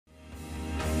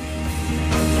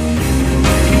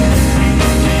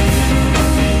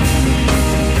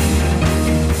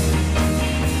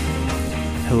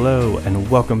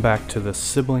welcome back to the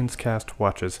Siblings Cast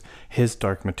watches His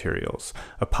Dark Materials,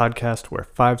 a podcast where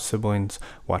 5 siblings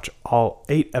watch all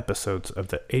 8 episodes of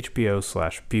the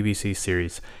HBO/BBC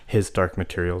series His Dark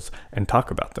Materials and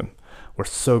talk about them. We're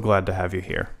so glad to have you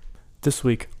here. This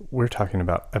week, we're talking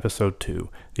about episode 2,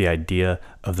 The Idea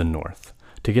of the North.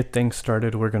 To get things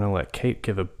started, we're going to let Kate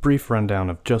give a brief rundown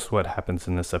of just what happens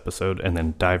in this episode and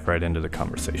then dive right into the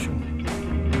conversation.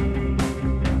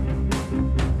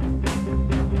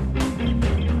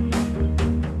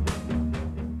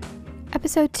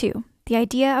 Episode 2, The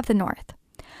Idea of the North.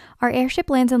 Our airship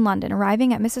lands in London,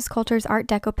 arriving at Mrs. Coulter's Art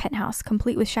Deco penthouse,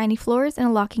 complete with shiny floors and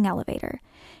a locking elevator.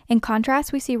 In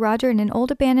contrast, we see Roger in an old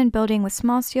abandoned building with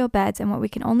small steel beds and what we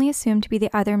can only assume to be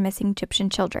the other missing Egyptian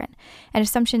children, an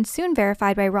assumption soon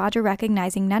verified by Roger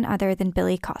recognizing none other than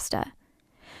Billy Costa.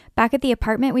 Back at the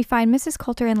apartment, we find Mrs.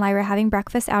 Coulter and Lyra having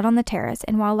breakfast out on the terrace,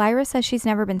 and while Lyra says she's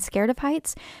never been scared of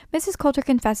heights, Mrs. Coulter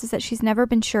confesses that she's never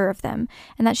been sure of them,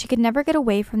 and that she could never get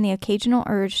away from the occasional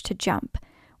urge to jump.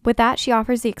 With that, she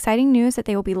offers the exciting news that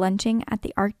they will be lunching at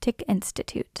the Arctic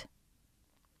Institute.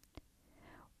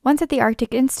 Once at the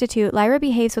Arctic Institute, Lyra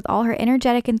behaves with all her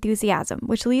energetic enthusiasm,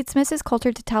 which leads Mrs.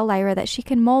 Coulter to tell Lyra that she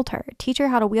can mold her, teach her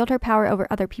how to wield her power over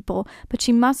other people, but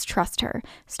she must trust her,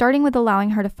 starting with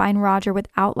allowing her to find Roger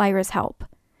without Lyra's help.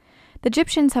 The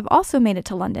Egyptians have also made it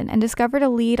to London and discovered a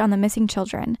lead on the missing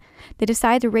children. They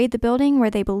decide to raid the building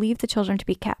where they believe the children to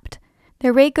be kept.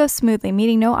 Their raid goes smoothly,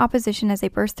 meeting no opposition as they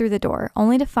burst through the door,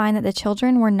 only to find that the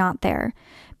children were not there.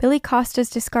 Billy Costa's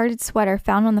discarded sweater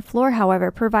found on the floor, however,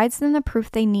 provides them the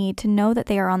proof they need to know that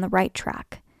they are on the right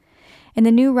track. In the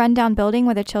new rundown building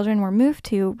where the children were moved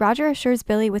to, Roger assures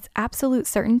Billy with absolute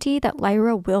certainty that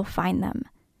Lyra will find them.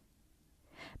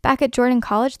 Back at Jordan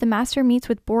College, the master meets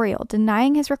with Boreal,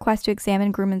 denying his request to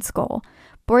examine Grumman's skull.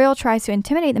 Boreal tries to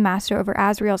intimidate the master over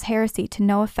Azrael's heresy to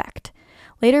no effect.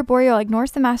 Later, Boreal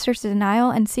ignores the master's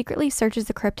denial and secretly searches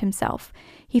the crypt himself.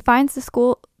 He finds the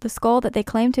skull that they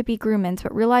claim to be Grumman's,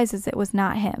 but realizes it was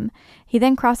not him. He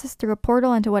then crosses through a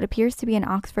portal into what appears to be an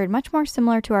Oxford much more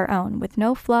similar to our own, with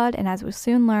no flood and, as we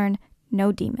soon learn,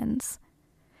 no demons.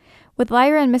 With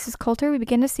Lyra and Mrs. Coulter, we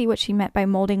begin to see what she meant by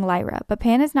molding Lyra, but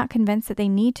Pan is not convinced that they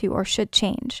need to or should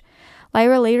change.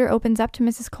 Lyra later opens up to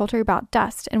Mrs. Coulter about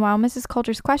dust, and while Mrs.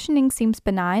 Coulter's questioning seems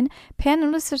benign, Pan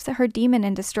notices her demon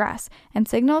in distress and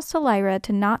signals to Lyra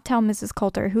to not tell Mrs.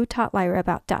 Coulter who taught Lyra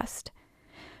about dust.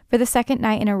 For the second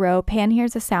night in a row, Pan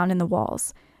hears a sound in the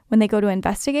walls. When they go to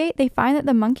investigate, they find that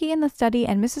the monkey in the study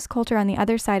and Mrs. Coulter on the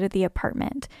other side of the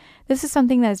apartment. This is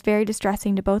something that is very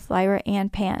distressing to both Lyra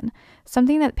and Pan,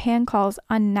 something that Pan calls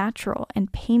unnatural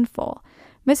and painful.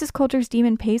 Mrs. Coulter's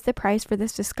demon pays the price for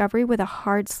this discovery with a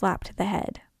hard slap to the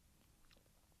head.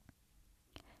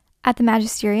 At the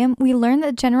Magisterium, we learn that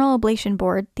the General Oblation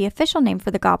Board, the official name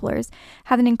for the Gobblers,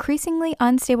 have an increasingly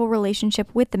unstable relationship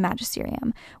with the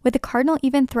Magisterium, with the Cardinal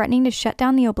even threatening to shut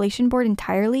down the Oblation Board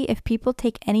entirely if people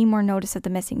take any more notice of the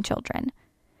missing children.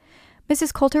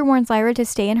 Mrs. Coulter warns Lyra to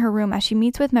stay in her room as she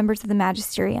meets with members of the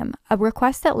Magisterium, a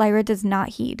request that Lyra does not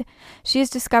heed. She is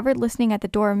discovered listening at the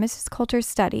door of Mrs. Coulter's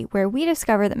study, where we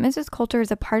discover that Mrs. Coulter is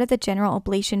a part of the General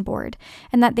Oblation Board,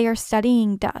 and that they are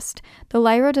studying dust, though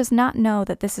Lyra does not know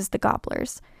that this is the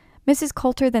Gobblers. Mrs.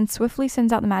 Coulter then swiftly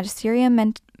sends out the Magisterium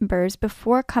members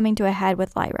before coming to a head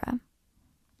with Lyra.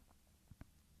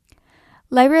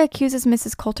 Lyra accuses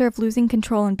Mrs. Coulter of losing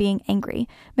control and being angry.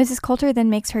 Mrs. Coulter then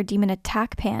makes her demon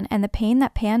attack Pan, and the pain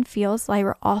that Pan feels,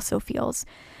 Lyra also feels.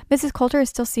 Mrs. Coulter is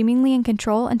still seemingly in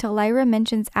control until Lyra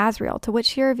mentions Azrael, to which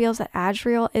she reveals that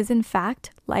Azrael is in fact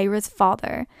Lyra's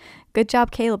father. Good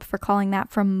job, Caleb, for calling that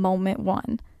from moment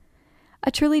one.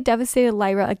 A truly devastated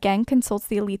Lyra again consults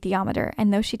the alethiometer,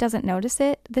 and though she doesn't notice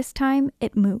it, this time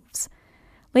it moves.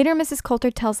 Later, Mrs.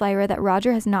 Coulter tells Lyra that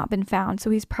Roger has not been found, so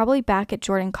he's probably back at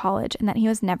Jordan College and that he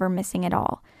was never missing at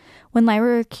all. When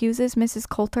Lyra accuses Mrs.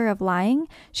 Coulter of lying,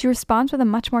 she responds with a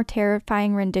much more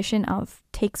terrifying rendition of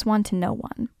 "takes one to know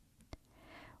one."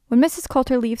 When Mrs.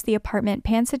 Coulter leaves the apartment,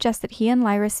 Pan suggests that he and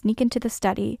Lyra sneak into the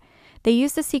study. They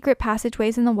use the secret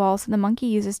passageways in the walls that the monkey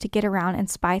uses to get around and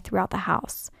spy throughout the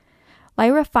house.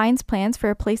 Lyra finds plans for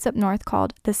a place up north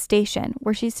called The Station,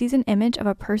 where she sees an image of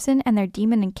a person and their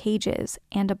demon in cages,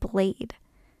 and a blade.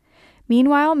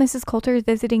 Meanwhile, Mrs. Coulter is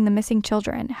visiting the missing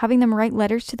children, having them write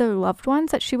letters to their loved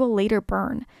ones that she will later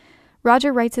burn.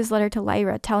 Roger writes his letter to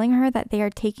Lyra, telling her that they are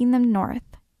taking them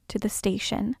north, to the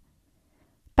station.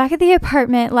 Back at the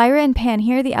apartment, Lyra and Pan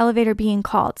hear the elevator being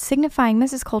called, signifying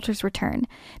Mrs. Coulter's return.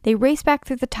 They race back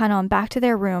through the tunnel and back to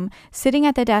their room, sitting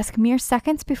at the desk mere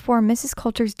seconds before Mrs.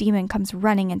 Coulter's demon comes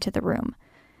running into the room.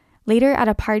 Later, at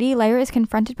a party, Lyra is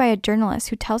confronted by a journalist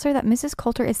who tells her that Mrs.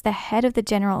 Coulter is the head of the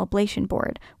General Oblation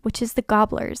Board, which is the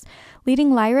Gobblers,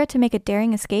 leading Lyra to make a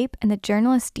daring escape and the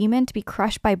journalist's demon to be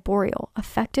crushed by Boreal,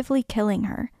 effectively killing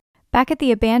her. Back at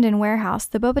the abandoned warehouse,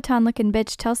 the Beauxbaton-looking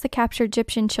bitch tells the captured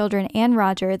Egyptian children and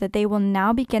Roger that they will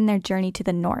now begin their journey to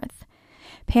the north.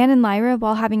 Pan and Lyra,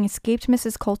 while having escaped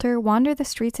Mrs. Coulter, wander the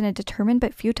streets in a determined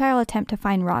but futile attempt to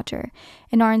find Roger,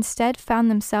 and are instead found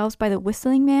themselves by the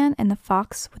whistling man and the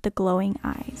fox with the glowing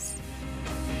eyes.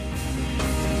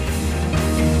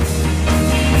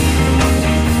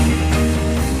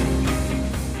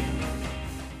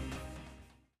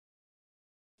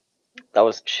 That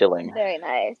was chilling. Very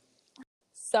nice.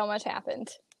 So much happened.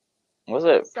 It was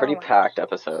a So pretty much. packed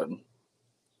episode.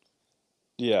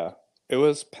 Yeah, it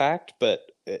was packed, but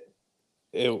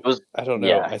it was, I don't know.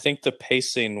 yeah. I think the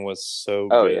pacing was so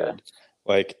Oh, good. yeah.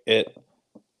 Like it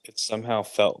somehow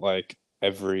felt like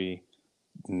every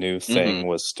new thing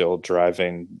was still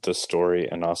driving the story,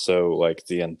 and also like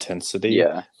the intensity.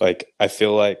 Yeah. Like I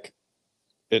feel like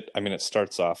it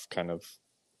starts off kind of,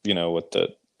 with the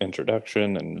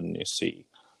introduction, and then you see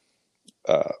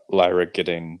Lyra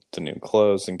getting the new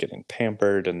clothes and getting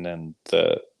pampered, and then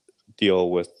the deal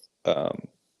with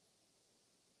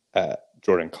at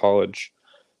Jordan College.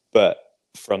 But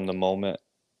from the moment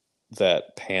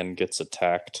that Pan gets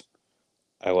attacked,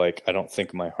 I don't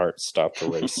think my heart stopped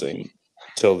racing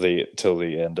till the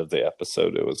end of the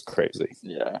episode. It was crazy.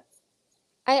 Yeah.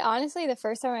 I honestly, the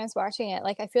first time I was watching it,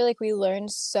 I feel like we learned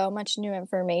so much new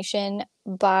information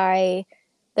by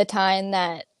the time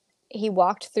that he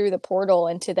walked through the portal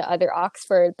into the other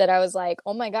Oxford, that I was like,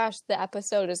 oh my gosh, the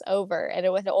episode is over. And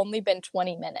it had only been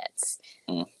 20 minutes.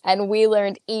 And we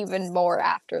learned even more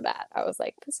after that. I was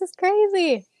like, this is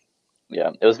crazy.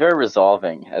 Yeah, it was very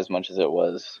resolving as much as it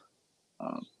was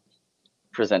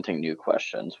presenting new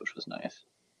questions, which was nice.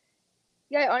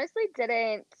 Yeah, I honestly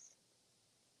didn't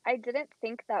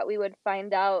think that we would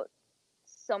find out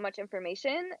so much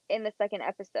information in the second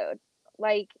episode.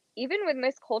 Even with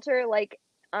Miss Coulter,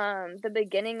 the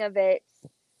beginning of it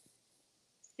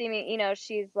seeming,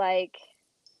 she's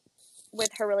with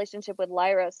her relationship with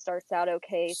Lyra starts out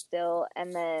okay still,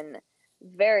 and then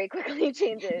very quickly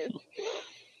changes.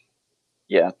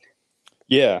 Yeah.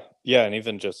 Yeah, and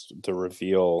even just the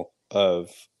reveal of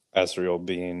Azriel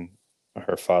being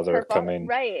her father coming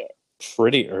right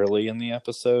pretty early in the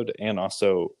episode, and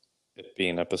also it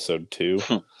being episode 2.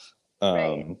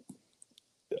 Right.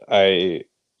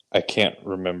 I can't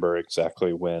remember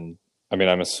exactly when.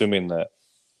 I'm assuming that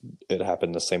it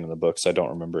happened the same in the books. I don't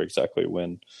remember exactly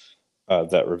when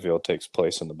that reveal takes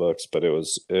place in the books, but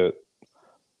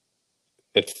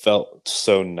it felt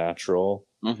so natural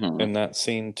in that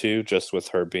scene too, just with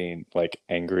her being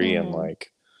angry and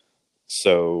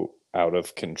so out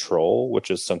of control, which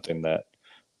is something that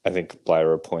I think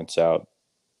Lyra points out.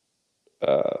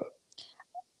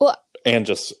 And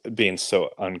just being so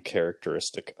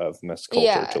uncharacteristic of Miss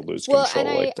Coulter to lose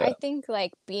control like that. I think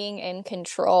being in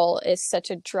control is such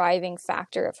a driving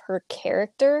factor of her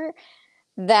character,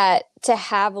 that to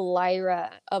have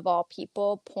Lyra, of all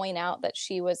people, point out that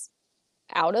she was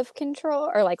out of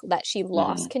control, or that she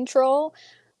lost control,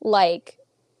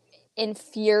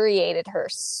 infuriated her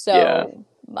so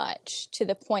much, to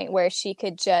the point where she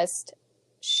could just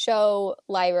show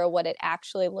Lyra what it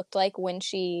actually looked like when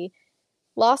she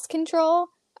lost control.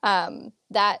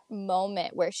 That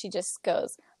moment where she just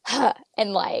goes, huh,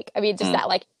 and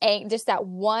just that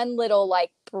one little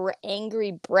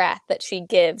angry breath that she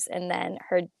gives, and then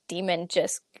her demon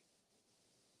just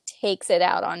takes it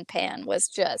out on Pan, was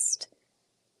just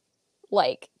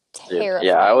terrifying.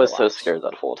 Yeah, I was so scared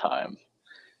that whole time.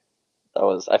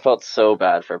 I felt so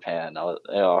bad for Pan.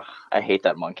 I hate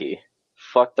that monkey.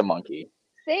 Fuck the monkey.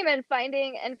 Same, and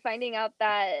finding out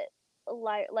that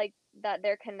that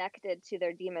they're connected to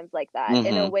their demons like that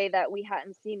in a way that we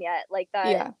hadn't seen yet,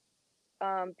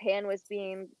 Pan was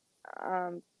being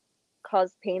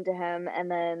caused pain to him, and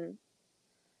then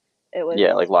it was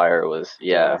Lyra was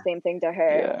the same thing to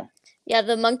her. Yeah,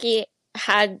 the monkey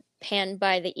had Pan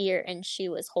by the ear, and she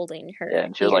was holding her. Yeah,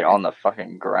 and she was on the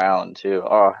fucking ground too.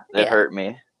 Oh, it hurt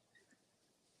me.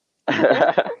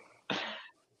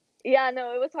 Yeah,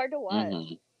 no, it was hard to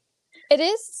watch. It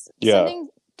is something.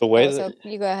 The way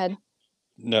you go ahead.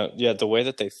 No, yeah, the way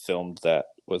that they filmed that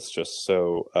was just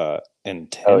so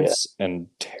intense and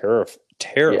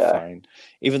terrifying.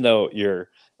 Even though you're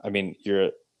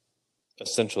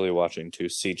essentially watching two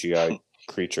CGI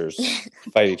creatures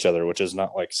fight each other, which is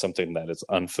not something that is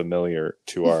unfamiliar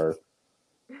to our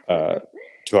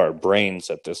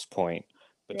brains at this point.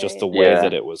 But just the way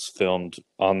that it was filmed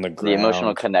on the ground, the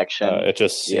emotional connection, it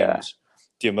just seemed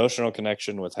the emotional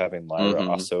connection with having Lyra Mhm.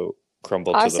 also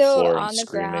crumble to the Also floor on and the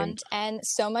screaming. ground, and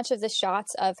so much of the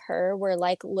shots of her were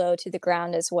like low to the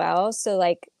ground as well. So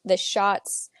like the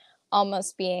shots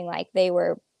almost being like they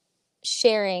were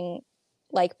sharing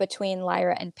like between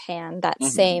Lyra and Pan that Mhm.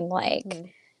 same like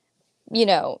Mhm. you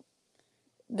know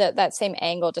that same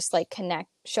angle, just like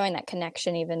showing that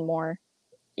connection even more.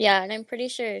 Yeah, and I'm pretty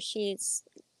sure she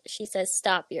says,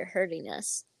 "Stop, you're hurting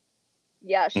us."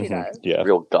 Yeah, she Mhm, does. Yeah.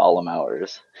 Real Gollum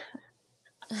hours.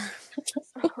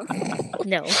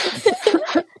 No,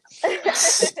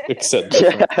 Except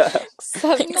different. Except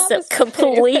not the except same.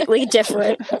 completely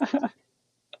different.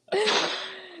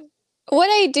 What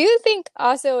I do think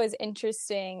also is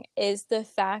interesting is the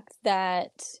fact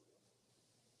that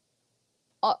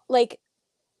like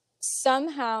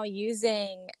somehow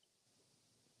using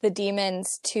the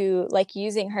demons to like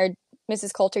using her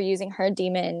Mrs. Coulter using her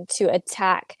demon to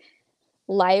attack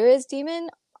Lyra's demon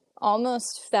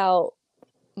almost felt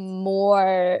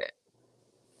more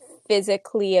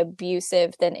physically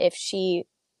abusive than if she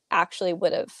actually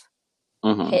would have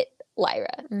Mhm. hit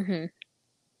Lyra. Mm-hmm.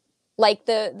 Like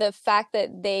the fact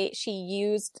that she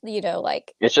used,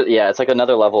 like It's just, yeah, it's like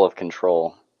another level of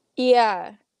control.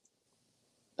 yeah.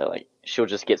 That, like, she'll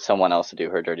just get someone else to do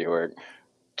her dirty work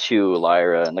to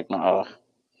Lyra, and like, oh.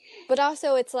 But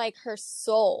also it's like her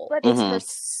soul. But- It's Mhm. her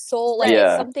soul. Like Yeah.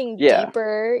 it's something Yeah.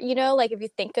 deeper, like if you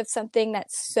think of something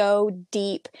that's so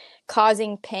deep,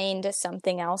 causing pain to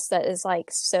something else that is like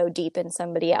so deep in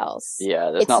somebody else. Yeah,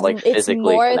 that's not like It's physically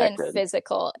more connected. than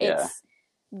physical. Yeah. It's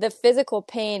the physical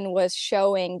pain was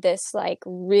showing this like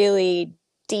really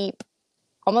deep,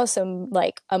 almost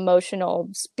like emotional,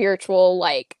 spiritual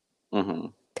like hmm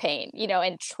pain,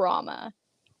 and trauma.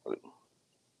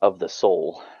 Of the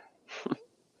soul.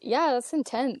 Yeah, that's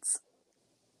intense.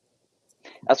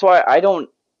 That's why I don't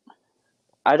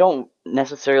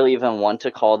necessarily even want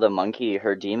to call the monkey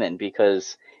her demon,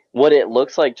 because what it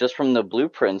looks like just from the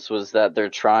blueprints was that they're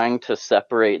trying to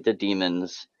separate the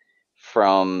demons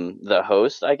from the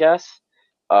host, I guess.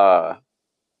 But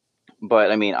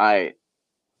I mean, I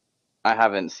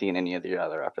haven't seen any of the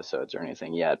other episodes or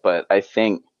anything yet, but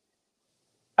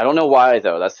I don't know why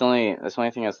though. That's the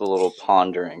only thing that's a little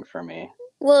pondering for me.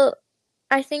 Well,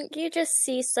 I think you just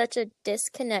see such a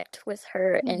disconnect with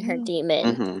her and her Mhm.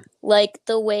 demon. hmm Like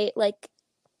the way, like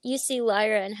you see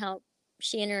Lyra and how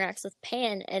she interacts with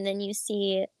Pan, and then you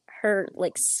see her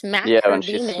like smack Yeah, her when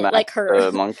she demon, smacked like her.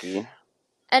 the monkey.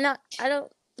 And I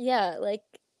don't. Yeah, like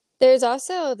There's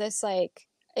also this like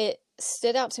it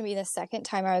stood out to me the second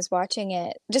time I was watching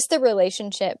it. Just the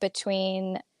relationship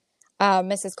between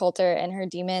Mrs. Coulter and her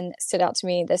demon stood out to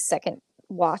me the second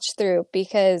watch through,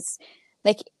 because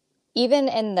like even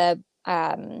in the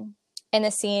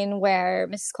scene where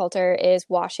Mrs. Coulter is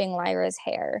washing Lyra's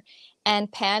hair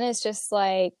and Pan is just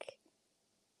like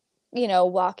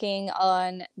walking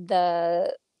on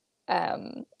the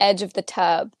edge of the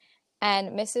tub, and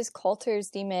Mrs. Coulter's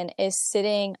demon is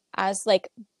sitting as like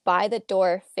by the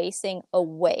door facing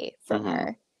away from Mhm.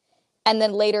 her. And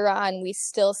then later on we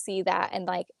still see that, and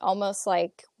like almost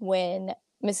like when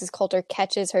Mrs. Coulter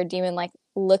catches her demon like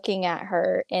looking at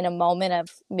her in a moment of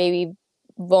maybe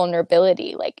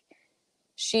vulnerability, like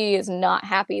she is not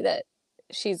happy that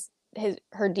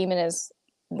her demon is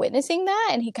witnessing that,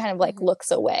 and he kind of like Mhm. looks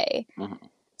away. Mhm.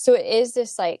 So it is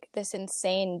this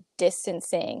insane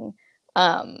distancing.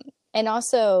 And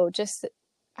also just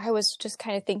I was just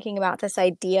kind of thinking about this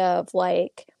idea of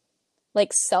like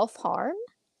self-harm,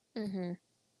 mhm.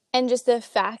 and just the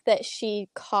fact that she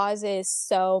causes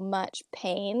so much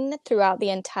pain throughout the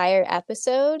entire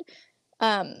episode.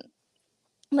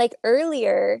 Like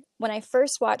earlier when I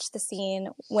first watched the scene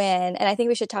and I think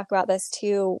we should talk about this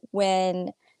too,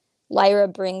 when Lyra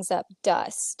brings up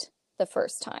Dust the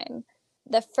first time.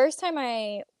 The first time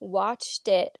I watched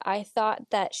it, I thought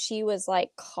that she was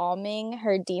like calming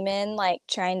her demon, like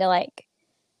trying to like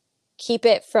keep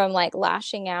it from like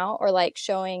lashing out or like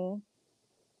showing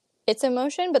its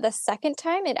emotion. But the second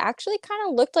time, it actually kind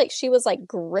of looked like she was like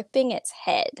gripping its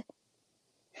head.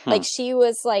 Like she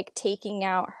was like taking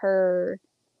out her,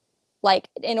 like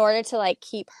in order to like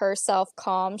keep herself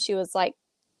calm, she was like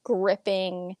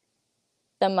gripping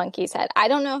the monkey's head. I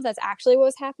don't know if that's actually what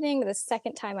was happening, but the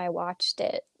second time I watched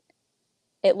it,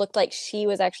 it looked like she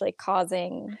was actually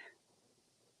causing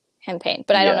him pain.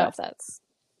 But I don't know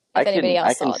if anybody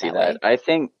else saw it that way. I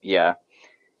think, yeah.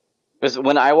 Because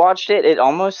when I watched it, it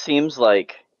almost seems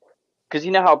like, because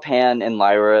you know how Pan and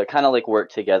Lyra kind of like work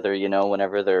together,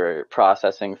 whenever they're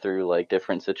processing through like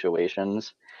different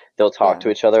situations, they'll talk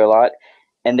to each other a lot,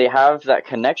 and they have that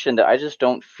connection that I just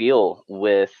don't feel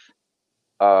with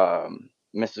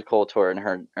Mrs. Coulter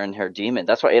and her demon.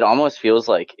 That's why it almost feels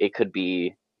like it could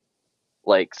be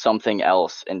like something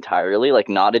else entirely, like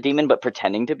not a demon, but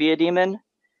pretending to be a demon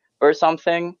or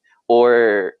something.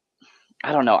 Or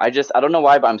I don't know. I don't know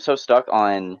why, but I'm so stuck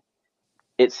on.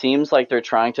 It seems like they're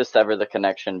trying to sever the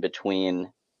connection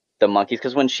between the monkeys,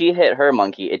 because when she hit her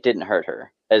monkey, it didn't hurt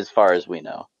her, as far as we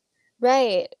know.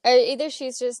 Right. Or either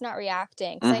she's just not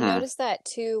reacting. Because I Mm-hmm. noticed that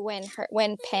too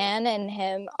when Pan and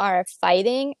him are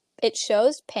fighting, it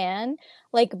shows Pan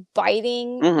like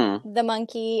biting Mm-hmm. the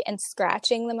monkey and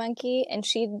scratching the monkey, and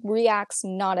she reacts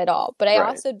not at all. But I Right.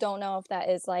 also don't know if that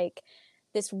is like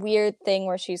this weird thing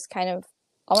where she's kind of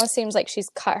almost seems like she's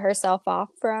cut herself off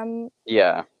from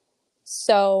Yeah.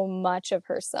 so much of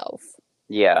herself,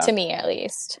 Yeah. to me at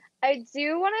least. I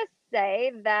do want to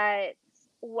say that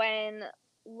when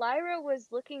Lyra was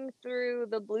looking through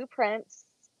the blueprints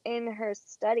in her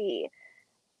study,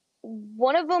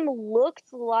 one of them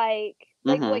looked like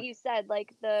Mm-hmm. what you said,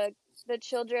 like the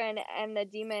children and the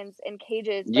demons in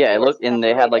cages, but Yeah, they it were looked, and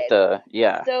they had like separated.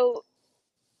 yeah. So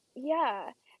yeah,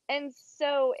 and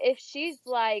so if she's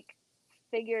like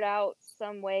figured out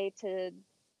some way to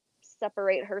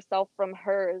separate herself from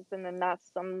hers, and then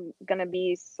that's gonna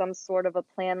be some sort of a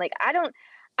plan. Like I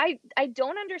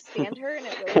don't understand her, and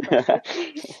it really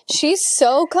frustrates me. She's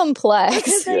so complex.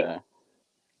 Because Yeah.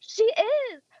 she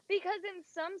is, because in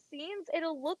some scenes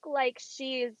it'll look like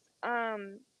she's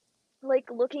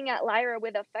like looking at Lyra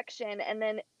with affection, and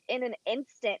then in an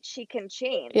instant she can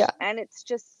change. Yeah. And it's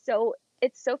just so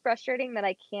frustrating that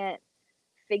I can't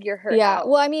figure her Yeah. out.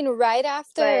 Well, I mean, right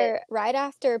after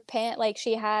Pan, like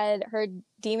she had her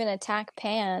demon attack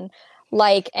Pan,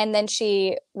 like, and then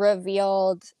she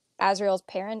revealed Azrael's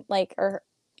parent, like, or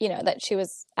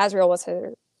that Azrael was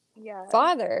her Yeah.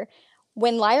 father.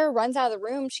 When Lyra runs out of the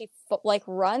room, she like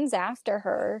runs after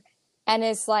her and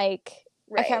is like,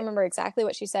 I can't Right. remember exactly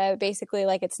what she said. Basically,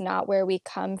 like, it's not where we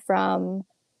come from,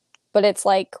 but it's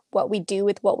like what we do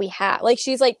with what we have. Like,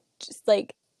 she's like just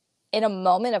like in a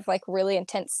moment of like really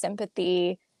intense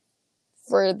sympathy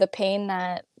for the pain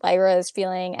that Lyra is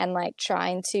feeling, and like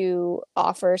trying to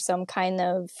offer some kind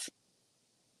of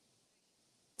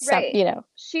Right. you know.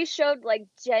 She showed like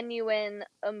genuine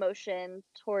emotion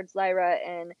towards Lyra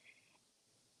and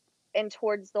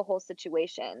towards the whole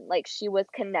situation. Like she was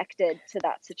connected to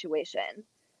that situation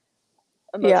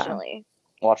emotionally.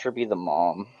 Watch her be the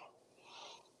mom.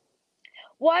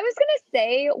 Well, I was gonna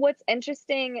say what's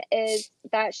interesting is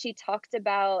that she talked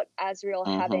about Azrael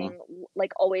Mhm. having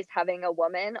like always having a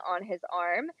woman on his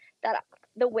arm. That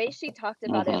the way she talked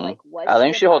about it, Mhm. like was I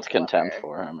think she a holds back contempt flipper?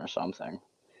 for him or something.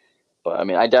 But I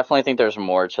mean, I definitely think there's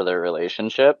more to their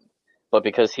relationship. But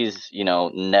because he's,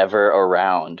 never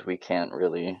around, we can't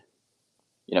really,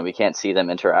 we can't see them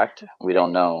interact. We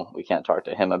don't know. We can't talk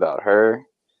to him about her.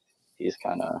 He's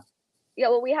kind of, Yeah,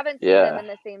 well, we haven't seen Yeah. them in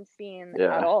the same scene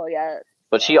Yeah. at all yet.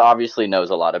 but so. she obviously knows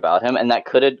a lot about him, and that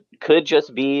could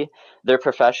just be their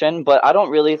profession. But I don't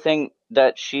really think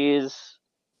that she's,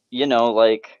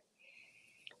 like,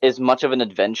 as much of an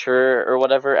adventurer or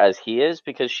whatever as he is,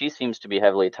 because she seems to be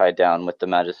heavily tied down with the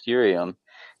Magisterium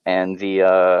and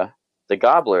the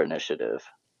Gobbler Initiative.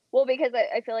 Well, because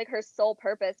I feel like her sole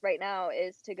purpose right now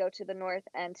is to go to the north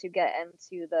and to get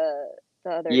into the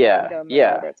other kingdom or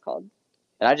whatever it's called.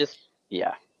 And I just,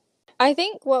 yeah. I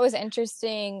think what was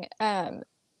interesting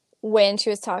when she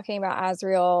was talking about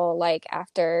Azrael, like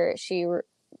after she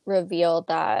revealed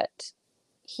that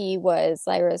he was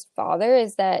Lyra's father,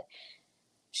 is that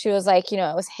she was like, it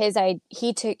was he's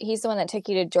the one that took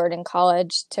you to Jordan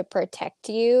College to protect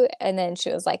you. And then she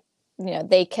was like,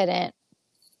 they couldn't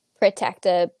protect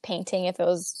a painting if it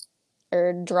was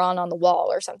or drawn on the wall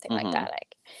or something like that.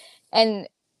 Like,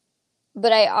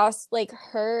 but I also like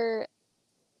her.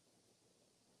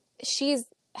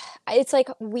 It's like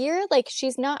weird, like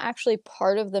she's not actually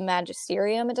part of the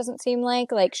Magisterium. It doesn't seem like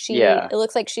it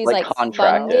looks like she's like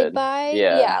contracted. funded by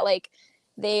Yeah. Like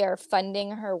they are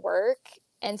funding her work,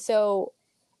 and so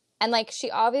like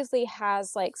she obviously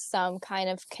has like some kind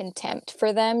of contempt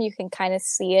for them. You can kind of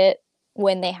see it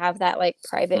when they have that like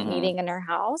private meeting in her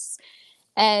house.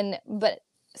 But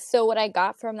so what I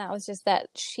got from that was just that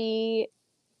she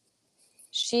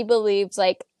believes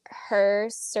like her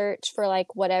search for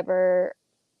like whatever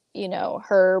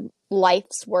her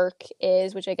life's work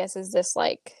is, which I guess is this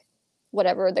like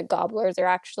whatever the gobblers are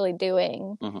actually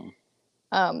doing.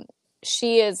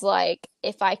 She is like,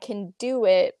 if I can do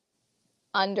it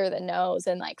under the nose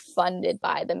and like funded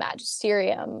by the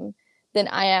Magisterium, then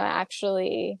I am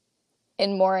actually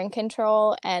more in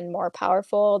control and more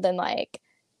powerful than like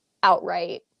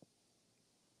outright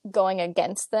going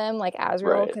against them like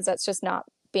Azrael, because that's just not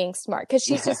being smart, because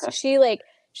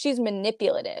she's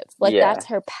manipulative. Like, Yeah. that's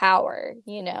her power,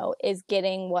 you know, is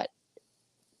getting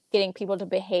people to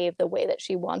behave the way that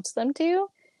she wants them to.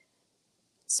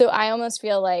 So I almost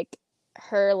feel like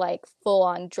her, like,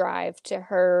 full-on drive to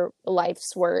her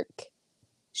life's work,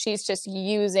 she's just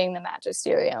using the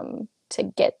magisterium to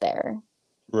get there.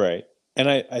 Right. And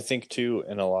I think too,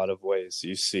 in a lot of ways,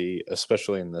 you see,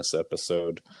 especially in this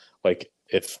episode, like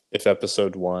if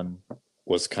episode 1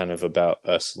 was kind of about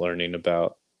us learning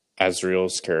about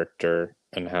Azriel's character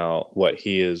and what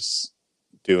he is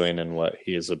doing and what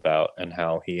he is about and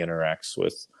how he interacts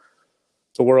with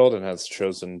the world and has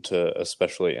chosen to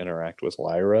especially interact with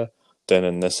Lyra, then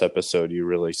in this episode you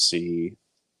really see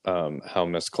how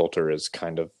Miss Coulter is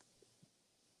kind of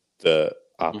the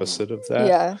opposite of that.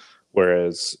 Yeah.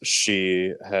 Whereas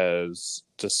she has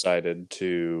decided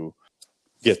to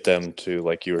get them to,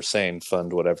 like you were saying,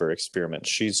 fund whatever experiment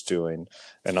she's doing.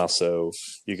 And also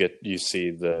you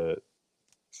see the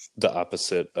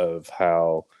opposite of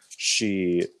how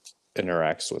she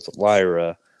interacts with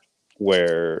Lyra,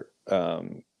 where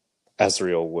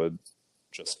Azriel would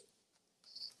just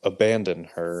abandon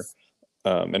her.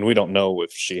 And we don't know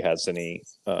if she has any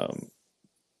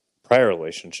prior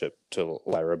relationship to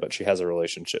Lyra, but she has a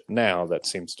relationship now that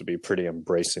seems to be pretty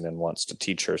embracing and wants to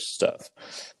teach her stuff.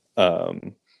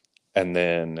 And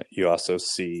then you also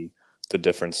see the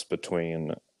difference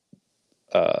between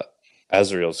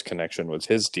Azriel's connection with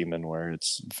his demon, where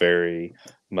it's very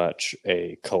much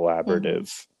a collaborative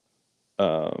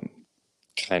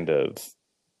kind of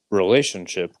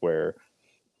relationship where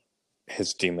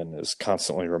his demon is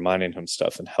constantly reminding him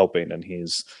stuff and helping, and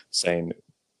he's saying,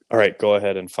 all right, go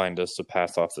ahead and find us a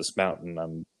path off this mountain.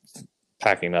 I'm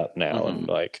packing up now.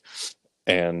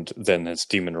 And then his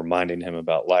demon reminding him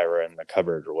about Lyra in the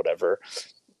cupboard or whatever.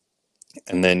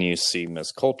 And then you see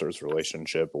Miss Coulter's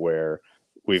relationship, where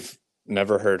we've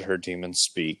never heard her demon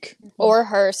speak. Or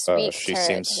her speak she to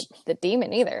seems... the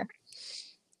demon either.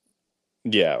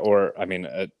 Yeah, or, I mean,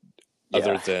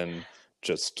 other than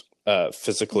just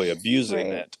physically abusing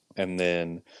it. And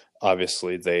then,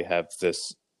 obviously, they have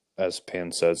this, as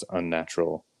Pan says,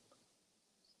 unnatural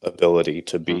ability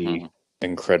to be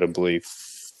incredibly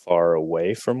far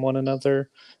away from one another,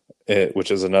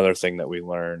 which is another thing that we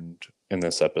learned in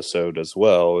this episode as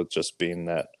well, just being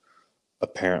that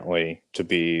apparently to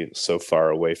be so far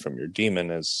away from your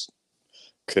demon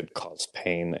could cause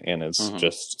pain, and is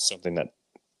just something that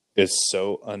is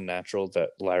so unnatural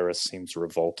that Lyra seems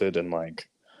revolted and like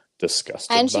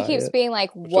disgusted and she by keeps it, being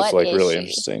like, what is like is really she?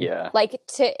 interesting. Like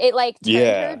it like turned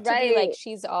her to Right. be like,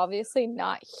 she's obviously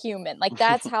not human. Like,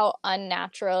 that's how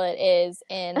unnatural it is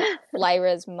in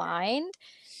Lyra's mind,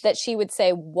 that she would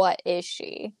say, what is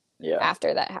she?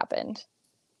 After that happened.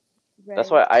 Right. That's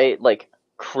why I, like,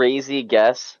 crazy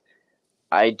guess,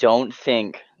 I don't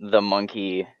think the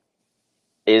monkey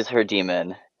is her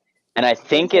demon. And I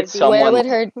think it's someone Where would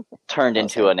her turned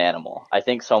into an animal. I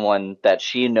think someone that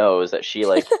she knows that she,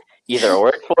 like, either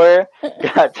worked for,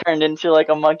 got turned into, like,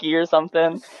 a monkey or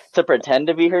something to pretend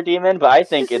to be her demon. But I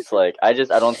think it's, like, I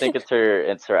don't think it's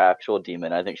her actual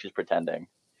demon. I think she's pretending.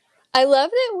 I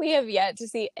love that we have yet to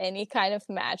see any kind of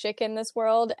magic in this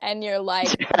world, and you're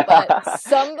like, but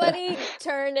somebody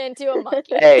turned into a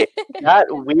monkey. Hey, that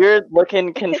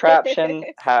weird-looking contraption,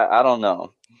 I don't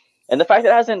know. And the fact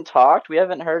that it hasn't talked, we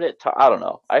haven't heard it talk, I don't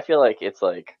know. I feel like it's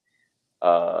like,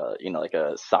 like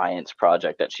a science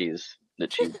project that she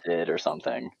did or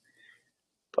something.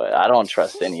 But I don't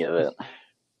trust any of it.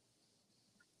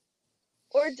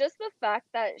 Or just the fact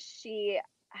that she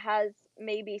has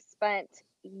maybe spent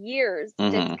years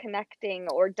disconnecting,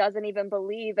 or doesn't even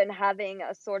believe in having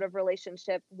a sort of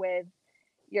relationship with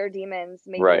your demons.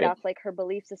 Maybe that's like her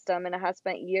belief system, and it has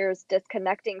spent years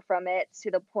disconnecting from it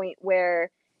to the point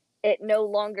where it no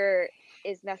longer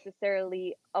is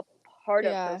necessarily a part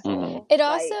of her soul. It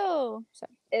also,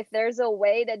 if there's a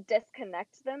way to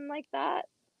disconnect them like that,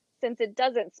 since it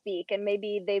doesn't speak, and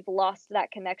maybe they've lost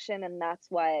that connection, and that's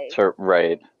why,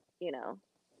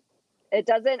 it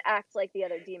doesn't act like the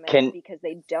other demons because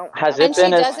they don't. And she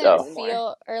doesn't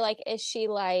feel, or like, is she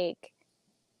like,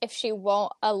 if she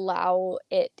won't allow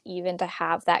it even to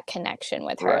have that connection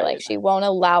with her, like she won't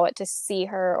allow it to see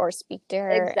her or speak to her.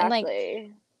 Exactly. And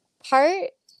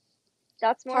like,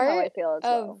 that's more how I feel as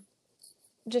well.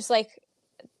 Just like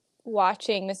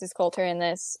watching Mrs. Coulter in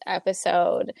this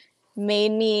episode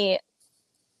made me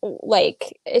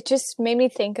like, it just made me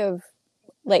think of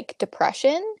like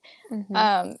depression.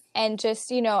 And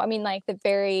just, I mean, like the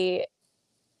very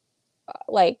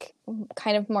like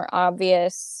kind of more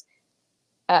obvious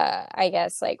I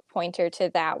guess like pointer to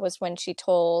that was when she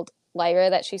told Lyra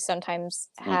that she sometimes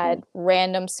had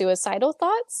random suicidal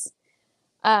thoughts.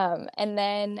 And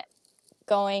then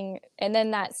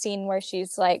that scene where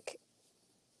she's like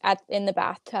in the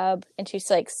bathtub and she's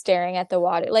like staring at the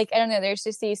water. Like, I don't know, there's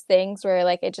just these things where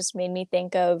like it just made me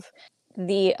think of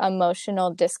the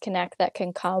emotional disconnect that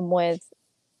can come with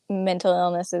mental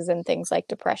illnesses and things like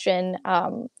depression,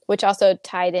 which also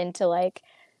tied into like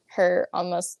her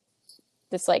almost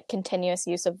this like continuous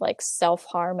use of like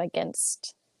self-harm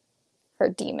against her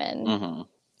demon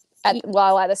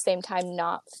while at the same time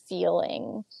not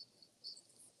feeling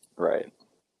right.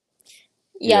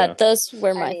 Yeah, those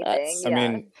were my Anything, thoughts. I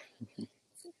mean,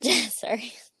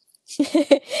 Sorry.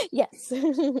 yes.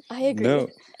 I agree. no.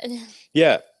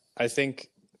 Yeah, I think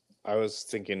I was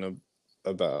thinking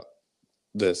about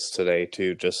this today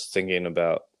too, just thinking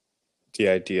about the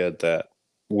idea that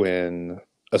when,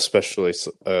 especially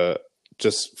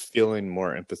just feeling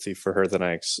more empathy for her than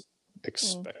I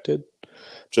expected,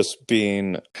 just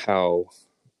being how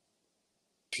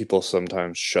people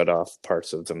sometimes shut off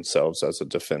parts of themselves as a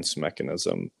defense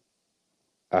mechanism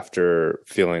after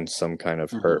feeling some kind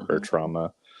of hurt or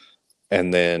trauma.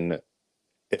 And then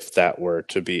if that were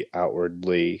to be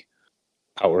outwardly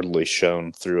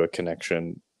shown through a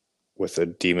connection with a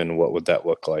demon, what would that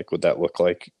look like? Would that look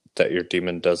like that your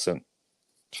demon doesn't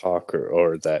talk,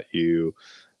 or that you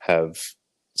have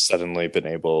suddenly been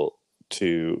able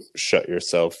to shut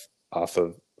yourself off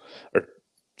of, or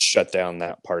shut down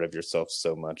that part of yourself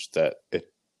so much that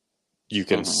you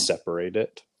can separate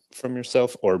it from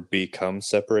yourself, or become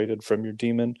separated from your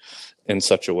demon in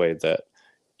such a way that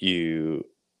you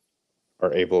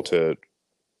are able to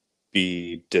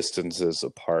be distances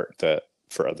apart that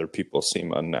for other people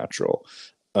seem unnatural.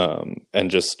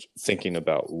 And just thinking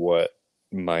about what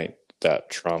might that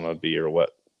trauma be, or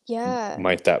what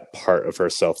might that part of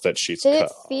herself that she's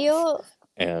cut off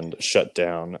and shut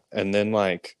down. And then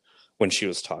like when she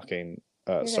was talking,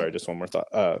 sorry, just one more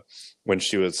thought. When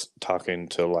she was talking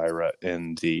to Lyra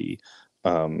in the,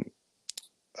 they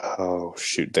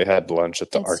had lunch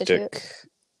at the Arctic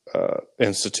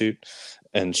Institute,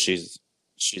 and she's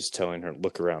telling her,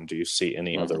 look around, do you see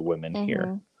any other women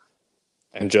here?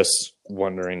 And just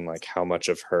wondering like how much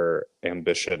of her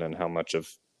ambition and how much of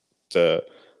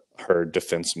her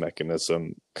defense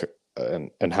mechanism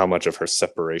and how much of her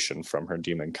separation from her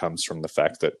demon comes from the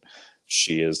fact that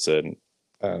she is an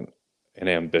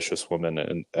ambitious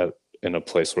woman in a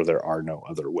place where there are no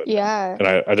other women. Yeah. And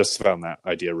I just found that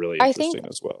idea really interesting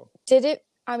as well. Did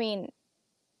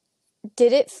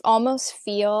it almost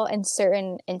feel in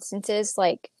certain instances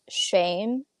like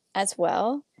shame as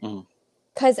well?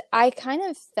 Because I kind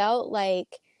of felt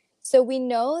like, so we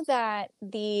know that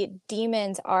the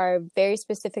demons are very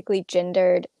specifically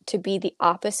gendered to be the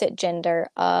opposite gender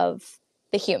of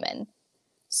the human.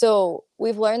 So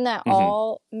we've learned that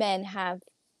all men have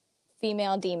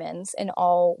female demons and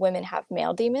all women have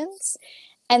male demons.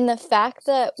 And the fact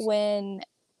that when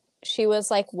she was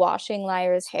like washing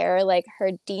Lyra's hair, like her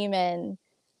demon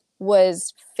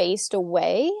was faced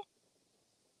away,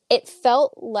 it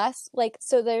felt less like,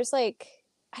 so there's like,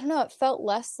 I don't know, it felt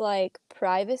less like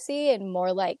privacy and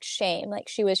more like shame. Like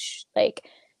she was like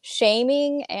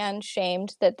shaming and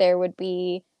shamed that there would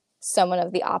be someone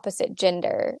of the opposite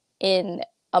gender in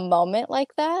a moment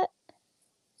like that.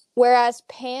 Whereas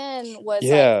Pan was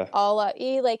like all up,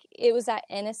 like it was that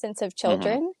innocence of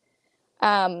children.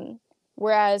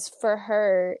 Whereas for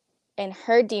her and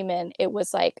her demon, it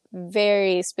was like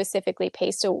very specifically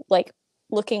paced to like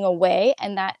looking away.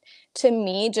 And that to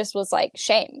me just was like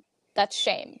shame. That's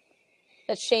shame.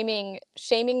 That's shaming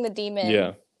the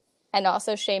demon and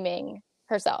also shaming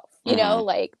herself. You know,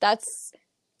 like that's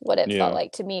what it felt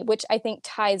like to me, which I think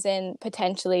ties in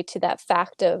potentially to that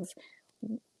fact of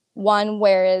one,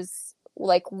 whereas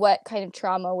like what kind of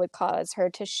trauma would cause her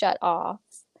to shut off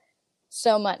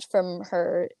so much from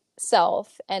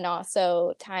herself, and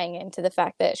also tying into the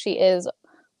fact that she is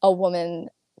a woman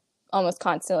almost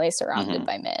constantly surrounded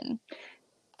by men.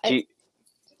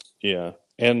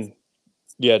 And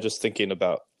just thinking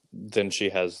about, then she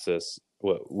has this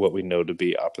what we know to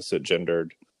be opposite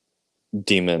gendered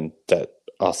demon that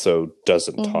also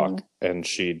doesn't talk, and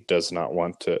she does not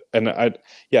want to. And I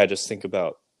just think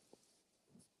about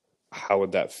how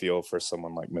would that feel for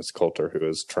someone like Miss Coulter, who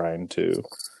is trying to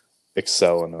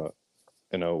excel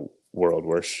in a world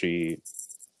where she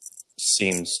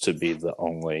seems to be the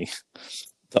only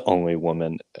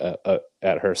woman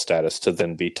at her status, to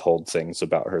then be told things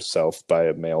about herself by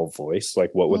a male voice.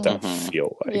 Like, what would that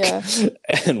feel like?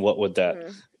 And what would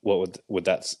that would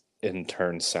that in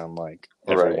turn sound like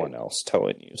everyone else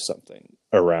telling you something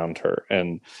around her,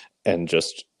 and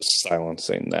just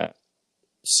silencing that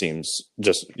seems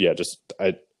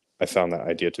I found that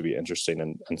idea to be interesting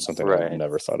and something I'd Right.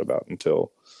 never thought about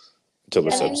until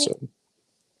this Yeah. episode.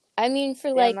 I mean, for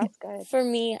Damn, like, that's good. for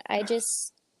me,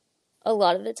 a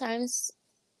lot of the times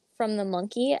from the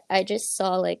monkey, I just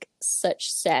saw like such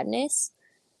sadness.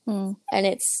 Hmm.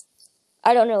 And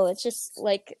I don't know, it's just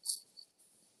like,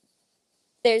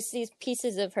 there's these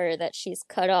pieces of her that she's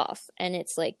cut off, and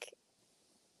it's like,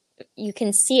 you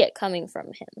can see it coming from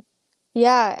him.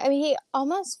 Yeah, I mean, he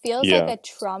almost feels Yeah. like a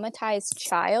traumatized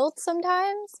child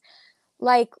sometimes.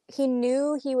 Like, he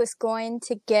knew he was going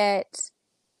to get,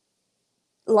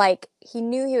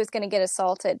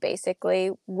 assaulted,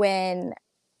 basically, when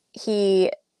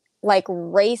he, like,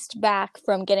 raced back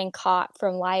from getting caught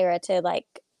from Lyra to, like,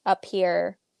 up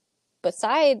here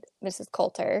beside Mrs.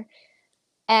 Coulter.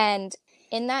 And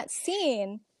in that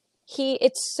scene,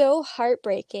 it's so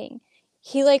heartbreaking.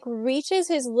 He like reaches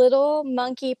his little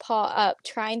monkey paw up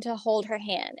trying to hold her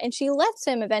hand, and she lets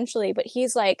him eventually, but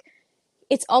he's like,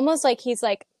 it's almost like he's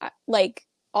like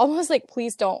almost like,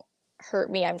 please don't hurt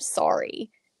me, I'm sorry.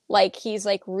 Like, he's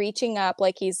like reaching up,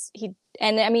 like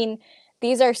and I mean,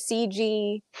 these are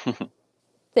CG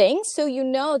things, so you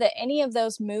know that any of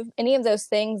those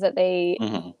things that they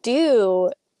Mhm.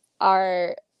 do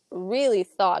are really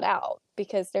thought out,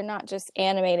 because they're not just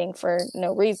animating for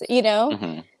no reason, you know?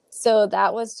 Mhm. So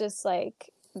that was just like,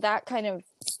 that kind of,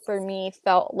 for me,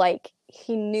 felt like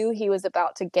he knew he was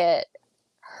about to get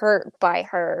hurt by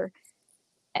her.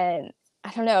 And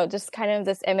I don't know, just kind of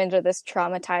this image of this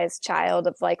traumatized child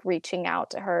of like reaching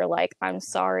out to her, like, I'm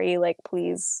sorry, like,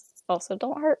 please also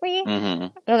don't hurt me.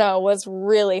 Mhm. I don't know, it was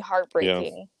really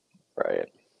heartbreaking. Right.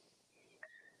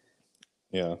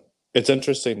 Yeah. It's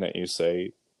interesting that you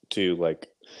say, too, like,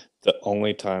 the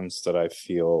only times that I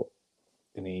feel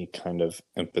any kind of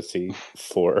empathy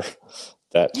for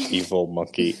that evil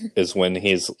monkey is when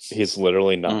he's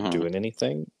literally not Mhm. doing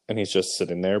anything, and he's just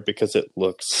sitting there, because it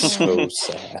looks so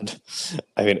sad.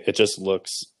 I mean, it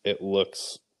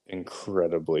looks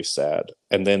incredibly sad.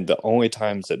 And then the only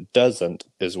times it doesn't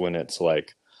is when it's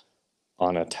like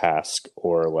on a task,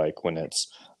 or like when it's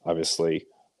obviously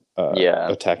Yeah.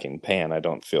 attacking Pan. I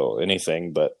don't feel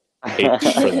anything but hate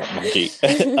for that monkey.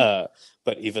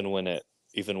 But even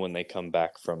when they come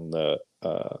back from the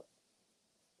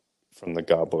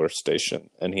gobbler station,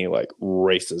 and he like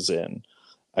races in,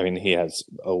 I mean, he has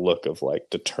a look of like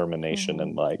determination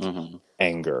and like Mhm.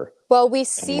 anger. Well, we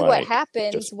see And, what like,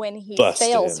 happens just when he bust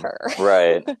fails in. her.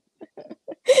 Right.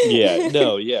 Yeah,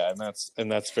 no, yeah,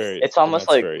 and that's very It's almost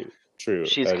like very true.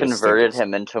 she's I just think converted it's-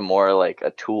 him into more like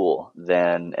a tool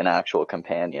than an actual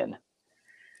companion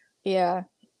Yeah.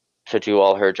 to do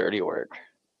all her dirty work.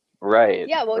 Right.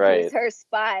 Yeah, well, right. he's her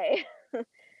spy.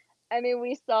 I mean,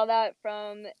 we saw that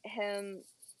from him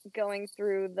going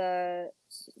through the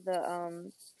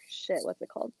shit, what's it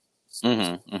called?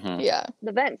 Mm-hmm. Mm-hmm. Yeah.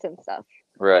 The vents and stuff.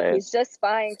 Right. He's just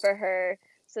spying for her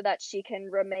so that she can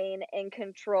remain in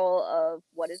control of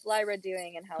what is Lyra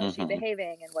doing and how is she Mhm.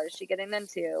 behaving and what is she getting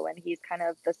into, and he's kind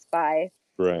of the spy.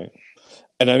 Right.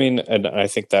 And I mean, and I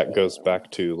think that goes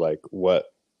back to like what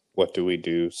do we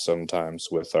do sometimes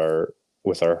with our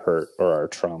hurt or our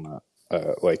trauma?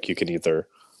 Like, you can either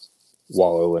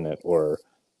wallow in it, or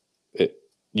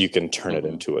you can turn it Mhm.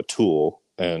 into a tool,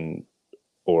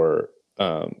 or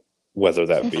whether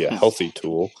that be a healthy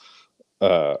tool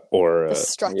or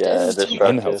Destructive. Yeah, an destructive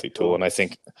unhealthy tool. tool. And I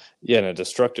think, and a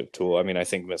destructive tool. I mean, I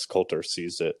think Miss Coulter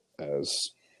sees it as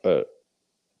an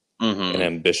Mm-hmm.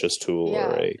 ambitious tool,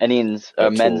 or Yeah. a means tool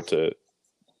men's to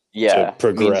means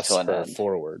progress to an her end.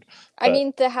 forward. I But-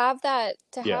 mean, to have that,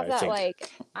 Yeah, I think-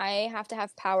 like, I have to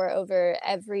have power over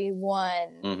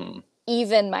everyone, Mm-hmm.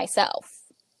 even myself,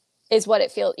 is what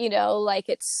it feels, you know, like,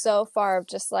 it's so far of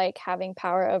just like having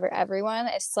power over everyone.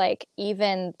 It's like,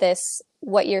 even this,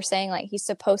 what you're saying, like, he's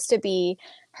supposed to be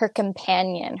her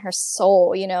companion, her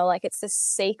soul, you know, like, it's this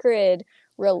sacred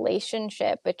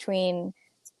relationship between,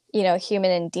 you know,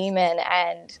 human and demon,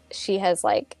 and she has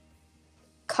like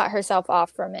cut herself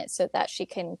off from it so that she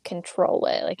can control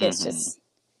it. Like, it's Mhm. just,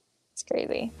 it's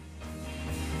crazy.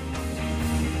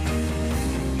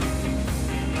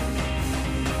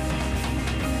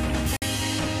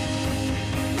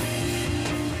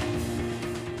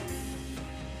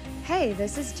 Hey,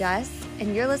 this is Jess,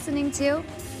 and you're listening to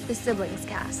the Siblings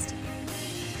Cast.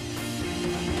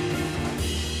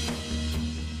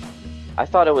 I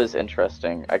thought it was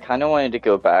interesting. I kind of wanted to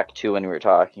go back to when we were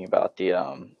talking about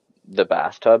the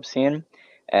bathtub scene,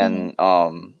 and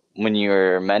when you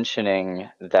were mentioning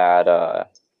that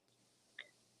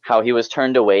how he was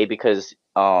turned away because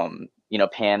you know,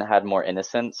 Pan had more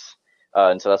innocence,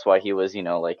 and so that's why he was, you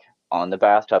know, like on the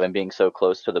bathtub and being so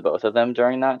close to the both of them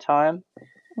during that time.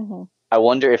 Mhm. I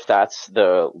wonder if that's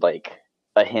the like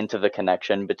a hint of a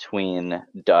connection between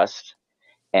dust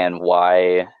and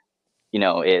why, you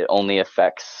know, it only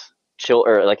affects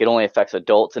children, or like it only affects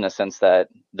adults in a sense that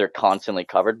they're constantly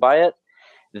covered by it.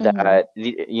 Mhm. That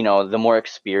you know, the more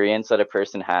experience that a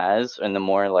person has and the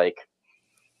more like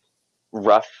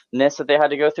roughness that they had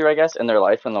to go through, I guess, in their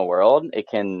life in the world, it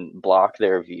can block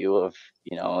their view of,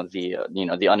 you know,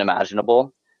 the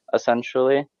unimaginable,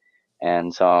 essentially.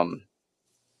 And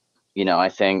you know, I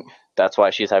think that's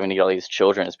why she's having to get all these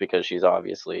children, is because she's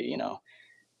obviously, you know,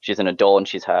 she's an adult and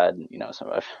she's had, you know,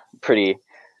 some pretty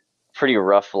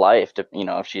rough life to, you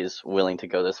know, if she's willing to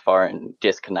go this far and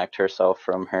disconnect herself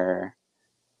from her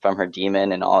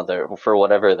demon and all the, for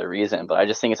whatever the reason. But I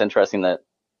just think it's interesting that,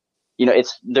 you know,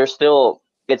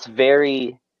 it's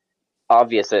very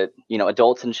obvious that, you know,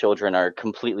 adults and children are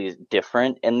completely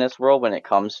different in this world when it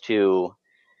comes to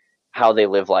how they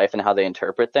live life and how they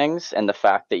interpret things, and the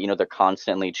fact that, you know, they're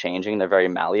constantly changing, they're very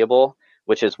malleable,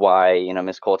 which is why, you know,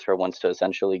 Miss Coulter wants to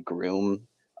essentially groom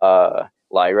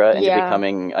Lyra into Yeah.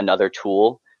 becoming another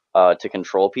tool to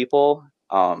control people.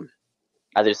 I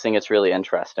just think it's really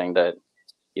interesting that,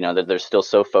 you know, that they're still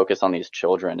so focused on these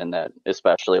children, and that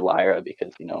especially Lyra,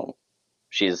 because, you know,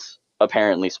 she's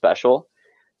apparently special.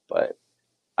 But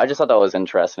I just thought that was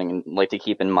interesting, and like to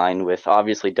keep in mind with,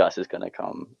 obviously Dust is going to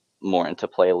come more into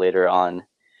play later on,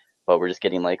 but we're just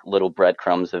getting like little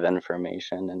breadcrumbs of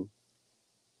information and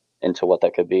into what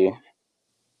that could be.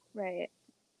 Right.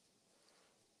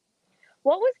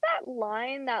 What was that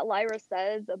line that Lyra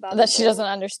says about That she adults?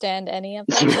 doesn't understand any of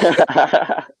them.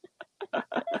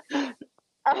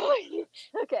 Oh,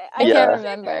 okay. I Yeah. can't There's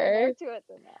remember. more to it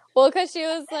than that. Well, because she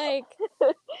was like,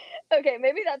 Okay,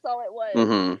 maybe that's all it was.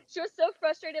 hmm She was so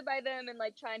frustrated by them and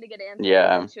like trying to get answers.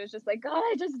 Yeah. And she was just like, God,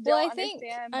 I just well, don't I think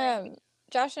understand.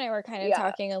 Josh and I were kind of Yeah.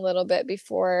 talking a little bit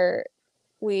before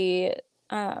we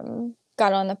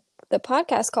got on the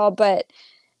podcast call,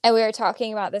 and we were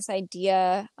talking about this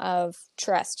idea of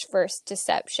trust versus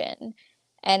deception,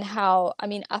 and how, I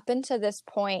mean, up until this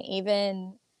point,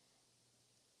 even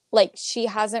like she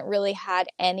hasn't really had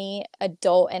any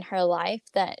adult in her life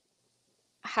that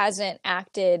hasn't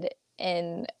acted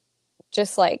in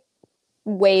just like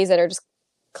ways that are just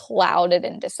clouded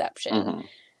in deception.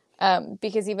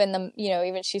 Because even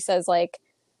even she says like,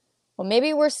 well,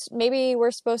 maybe we're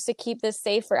supposed to keep this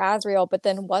safe for Azriel, but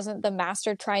then wasn't the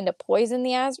master trying to poison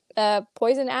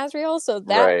Azriel? So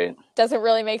that Right. doesn't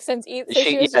really make sense either. So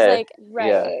she was yeah. just like,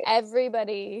 Right.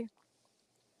 everybody.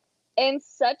 In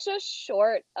such a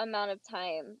short amount of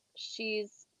time,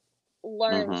 she's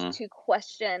learned to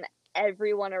question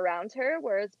everyone around her,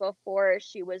 whereas before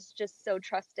she was just so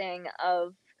trusting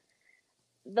of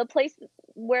the place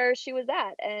where she was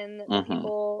at and the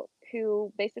people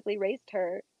who basically raised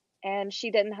her, and she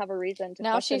didn't have a reason to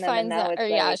Now she question them. And finds now that, it's or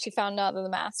like, yeah, she found out that the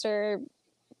master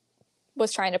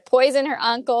was trying to poison her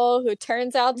uncle, who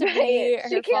turns out to be Right.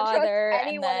 She her can't trust father, and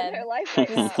anyone in then her life right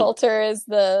now. Mrs. Coulter is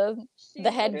the She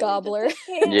head literally gobbler. just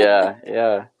can't.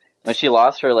 Yeah. When she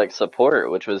lost her like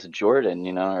support, which was Jordan,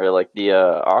 you know, or like the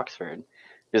Oxford,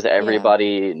 because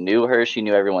everybody knew her, she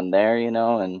knew everyone there, you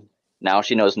know, and now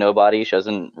she knows nobody. She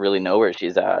doesn't really know where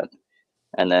she's at.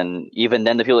 And then even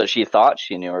then, the people that she thought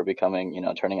she knew are becoming, you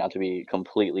know, turning out to be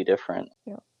completely different.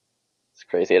 Yeah. It's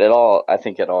crazy. I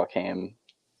think it all came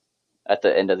at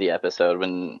the end of the episode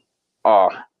when,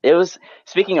 it was,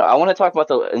 speaking of, I want to talk about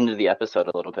the end of the episode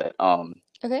a little bit.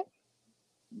 Okay.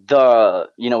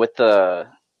 With the,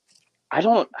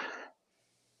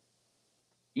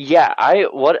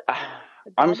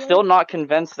 I'm still not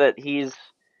convinced that he's,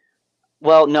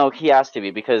 well, no, he has to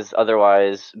be, because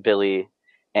otherwise Billy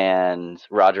and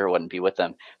Roger wouldn't be with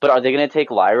them. But are they going to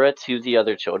take Lyra to the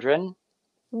other children?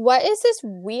 What is this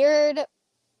weird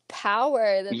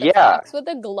power that the Yeah. fox with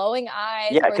the glowing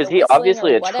eyes, Yeah, or because the he whistling,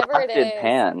 obviously or whatever it attracted is?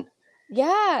 Pan.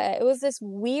 Yeah, it was this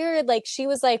weird, like, she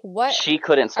was like, what She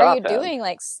couldn't are stop you him. doing?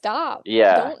 Like, stop.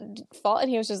 Yeah. Don't fall. And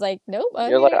he was just like, nope, I'm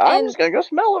You're like, here. I'm And just going to go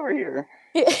smell over here.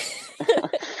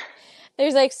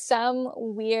 there's like some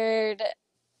weird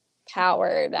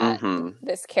power that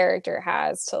this character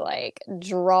has to like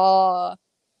draw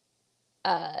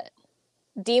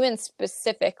demons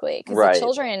specifically, because the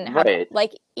children have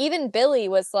like, even Billy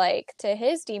was like to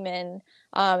his demon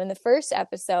in the first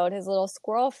episode, his little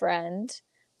squirrel friend,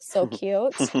 so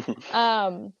cute.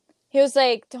 He was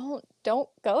like, don't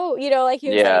go, you know, like he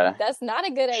was like, that's not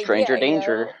a good idea. Stranger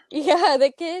danger. Yeah,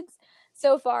 the kids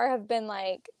so far have been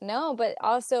like, no, but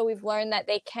also we've learned that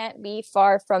they can't be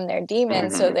far from their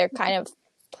demons, so they're kind of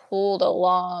pulled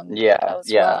along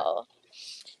as well.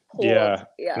 pulled. Yeah.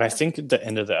 Yeah. And I think the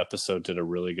end of the episode did a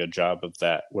really good job of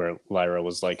that, where Lyra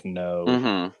was like,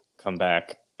 no, come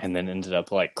back, and then ended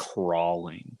up like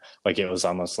crawling. Like it was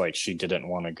almost like she didn't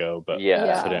want to go, but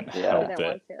Yeah. couldn't Yeah. help Didn't it.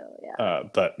 want to, yeah.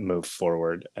 But moved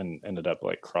forward and ended up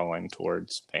like crawling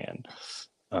towards Pan,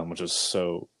 which was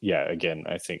so, yeah, again,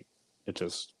 I think it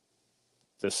just,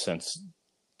 this sense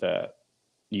that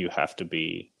you have to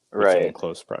be within Right.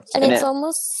 close And proximity. it's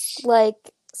almost like,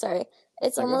 sorry,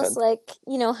 it's No, go almost ahead. like,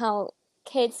 you know, how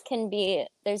kids can be,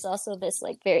 there's also this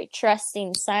like very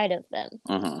trusting side of them.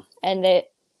 Mm-hmm. And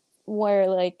that where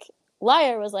like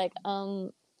Lyra was like,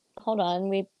 hold on,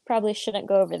 we probably shouldn't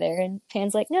go over there. And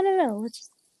Pan's like, no, let's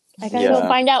just, I gotta go Yeah.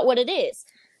 find out what it is.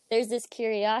 There's this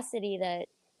curiosity that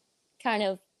kind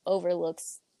of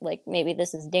overlooks like maybe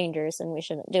this is dangerous and we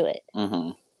shouldn't do it.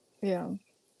 Mm-hmm. Yeah.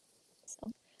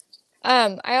 So.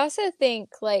 I also think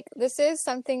like this is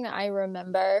something that I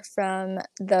remember from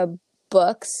the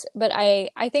books, but I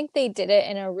think they did it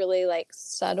in a really like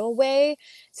subtle way.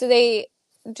 So they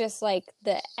just like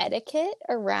the etiquette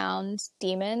around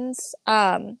demons.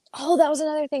 That was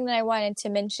another thing that I wanted to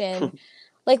mention.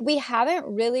 Like we haven't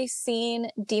really seen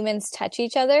demons touch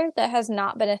each other. That has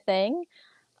not been a thing.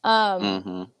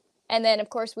 Mm-hmm. And then of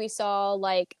course we saw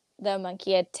like the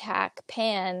monkey attack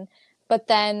Pan, but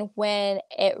then when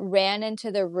it ran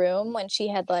into the room when she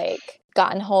had like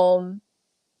gotten home,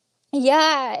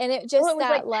 yeah, and it just Oh, it was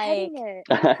that like like petting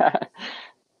it.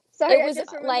 Sorry, it I was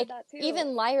just remembered like that too.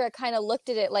 even Lyra kind of looked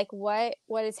at it like what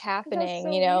is happening,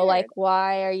 so you know, like weird.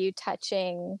 why are you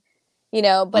touching, you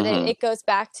know, but Mhm. it goes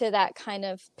back to that kind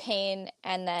of pain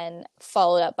and then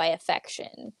followed up by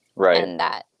affection. Right. And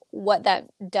that what that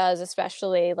does,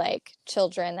 especially like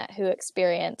children that who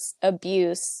experience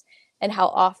abuse and how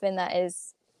often that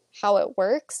is how it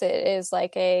works. It is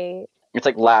like a It's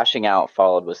like lashing out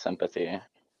followed with sympathy.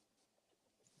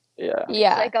 Yeah.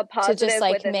 yeah, like a to positive just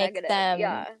like with a make negative. them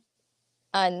Yeah.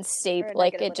 unstable. Or a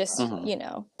Like negative it with a just, positive. Mhm. you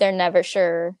know, they're never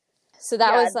sure. So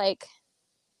that Yeah. was like,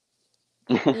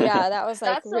 yeah, that was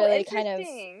like That's so really kind of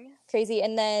interesting. crazy.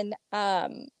 And then,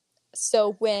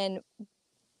 so when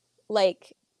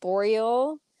like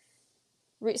Boreal,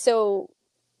 so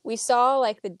we saw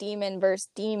like the demon versus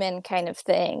demon kind of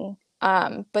thing.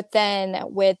 But then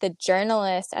with the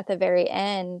journalist at the very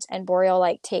end, and Boreal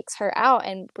like takes her out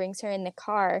and brings her in the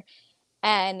car,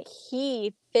 and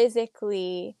he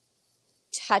physically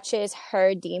touches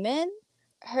her demon,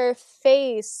 her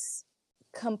face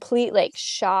complete like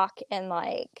shock and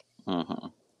like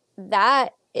Mhm.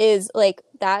 that is like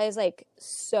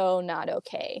so not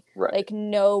okay. Right. Like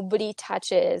nobody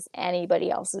touches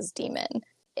anybody else's demon.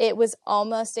 It was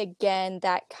almost again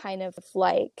that kind of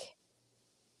like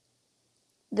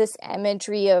this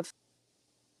imagery of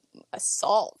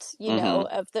assault, you know,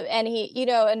 of the, and he, you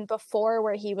know, and before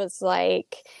where he was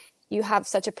like, you have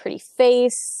such a pretty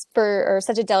face for, or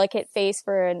such a delicate face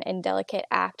for an indelicate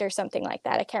act or something like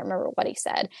that. I can't remember what he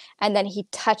said. And then he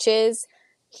touches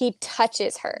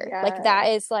her. Yeah. Like that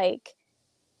is like,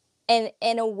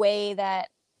 in a way that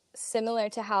similar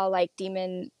to how like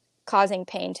demon causing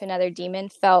pain to another demon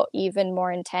felt even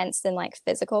more intense than like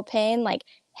physical pain. Like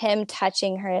him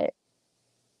touching her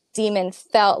demon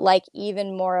felt like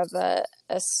even more of a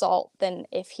assault than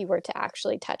if he were to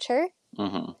actually touch her.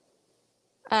 Mhm.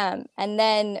 And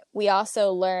then we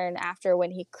also learn after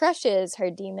when he crushes her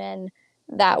demon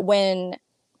that when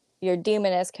your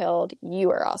demon is killed, you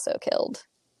are also killed.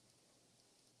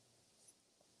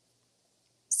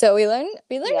 So we learned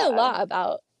Yeah. a lot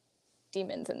about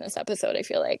demons in this episode, I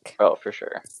feel like. Oh, for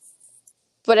sure.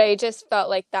 But I just felt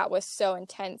like that was so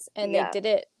intense, and Yeah. they did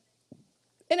it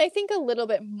and I think a little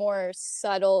bit more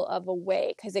subtle of a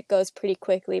way, because it goes pretty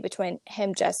quickly between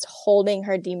him just holding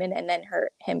her demon and then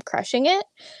him crushing it.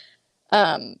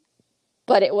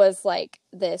 But it was like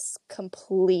this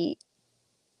complete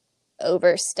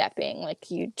overstepping, like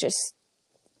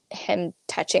him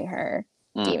touching her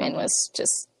demon was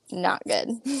just not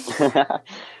good.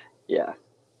 Yeah.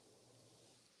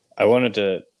 I wanted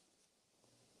to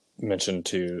mention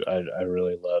too, I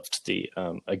really loved the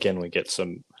again, we get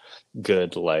some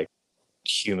good like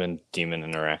human demon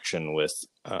interaction with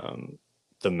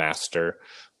the master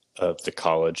of the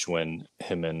college when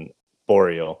him and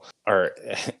Boreal are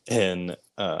in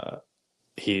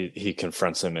he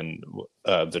confronts him in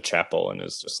the chapel and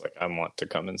is just like, I want to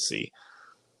come and see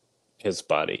his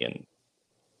body,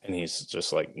 and he's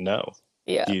just like, no,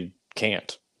 Yeah. you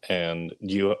can't, and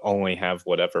you only have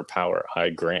whatever power I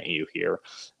grant you here.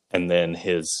 And then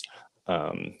his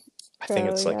I think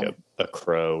it's like a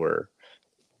crow or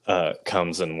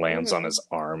comes and lands on his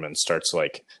arm and starts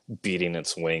like beating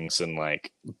its wings and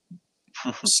like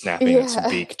snapping its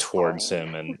beak towards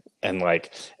him, and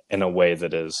like in a way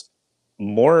that is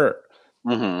more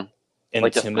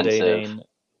intimidating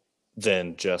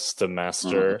than just the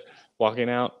master walking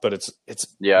out, but it's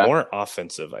more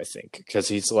offensive, I think, because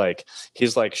he's like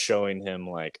showing him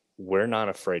like, we're not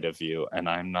afraid of you, and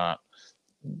I'm not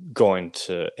going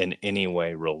to in any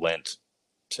way relent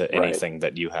to anything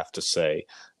that you have to say,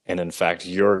 and in fact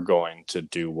you're going to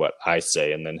do what I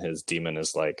say. And then his demon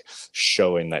is like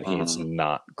showing that he's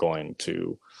not going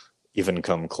to even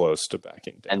come close to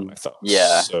backing down. And I thought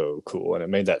so cool, and it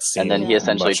made that scene, and then he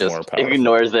essentially just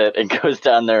ignores it and goes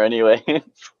down there anyway.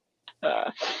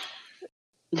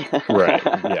 Right.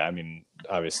 Yeah, I mean,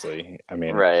 obviously,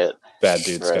 bad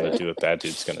dude's gonna do what bad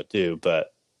dude's gonna do,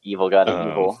 but evil got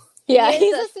evil. Yeah,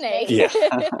 he's a snake. Yeah.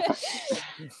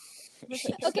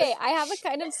 Okay, I have a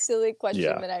kind of silly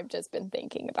question that I've just been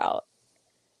thinking about.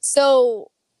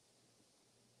 So,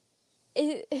 how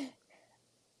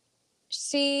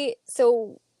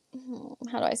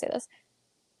do I say this?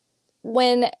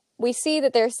 When we see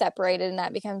that they're separated and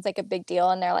that becomes like a big deal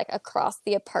and they're like across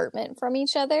the apartment from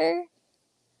each other.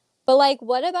 But like,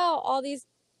 what about all these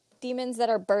demons that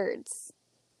are birds?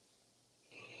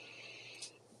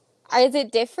 Is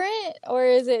it different, or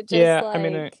is it just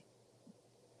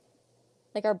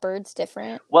like are birds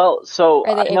different? Well, so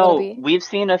we've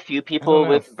seen a few people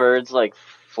with birds like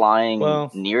flying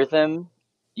near them.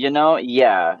 You know,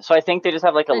 so I think they just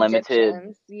have like a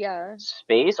limited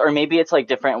space, or maybe it's like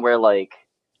different where like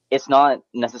it's not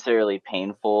necessarily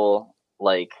painful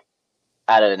like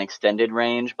at an extended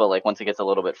range, but like once it gets a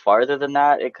little bit farther than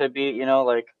that, it could be, you know,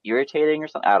 like irritating or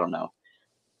something. I don't know.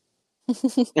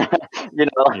 You know,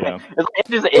 like, it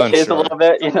just itches a little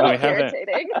bit, you know.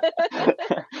 Irritating.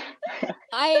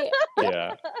 I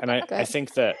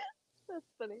think that that's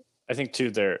funny. I think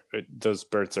too, those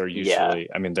birds are usually,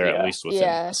 I mean, they're at least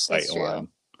within sight line.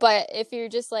 But if you're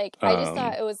just like, I just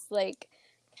thought it was like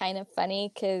kind of funny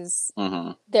because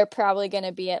they're probably going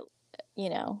to be at, you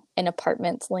know, an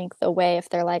apartment's length away if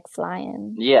they're like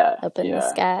flying up in the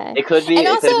sky. It could be, and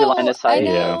could be line of sight.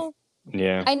 I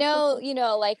know, you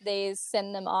know, like they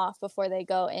send them off before they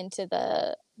go into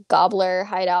the gobbler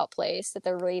hideout place that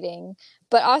they're raiding.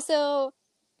 But also,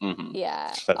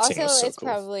 it's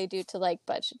probably due to like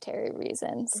budgetary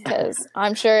reasons, because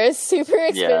I'm sure it's super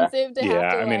expensive to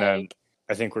have to. I mean,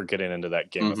 I think we're getting into that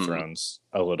Game of Thrones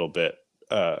a little bit,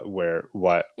 where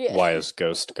why is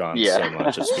Ghost gone so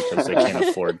much? It's because they can't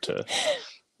afford to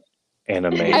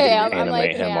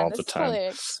animate him all the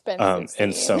time.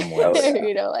 In some ways,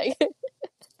 you know, like.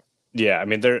 Yeah, I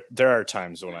mean, there are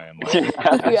times when I am like,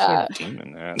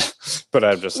 demon, man. But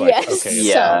I'm just like,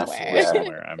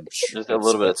 somewhere. I'm sure just a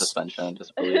little bit of suspension of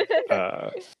disbelief.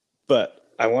 But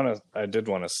I did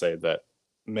want to say that,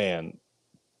 man,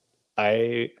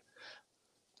 I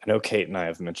know Kate and I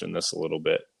have mentioned this a little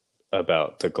bit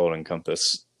about the Golden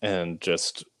Compass, and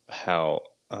just how,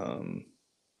 while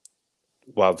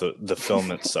the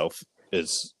film itself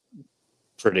is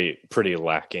pretty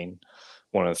lacking,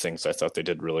 one of the things I thought they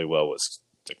did really well was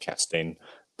the casting,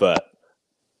 but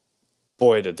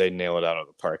boy, did they nail it out of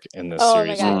the park in this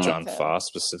series with John Foss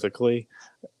specifically.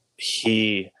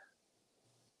 He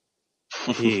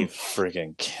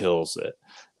freaking kills it,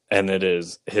 and it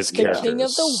is his character King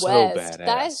of the West. Badass.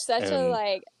 That is such a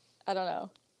like, I don't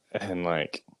know, and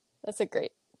like that's a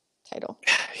great title.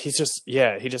 He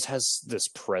just has this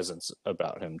presence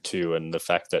about him too, and the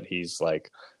fact that he's like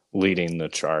leading the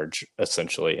charge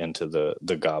essentially into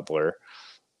the gobbler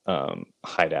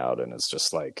hideout, and it's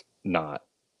just like not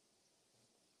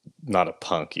a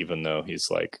punk, even though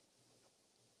he's like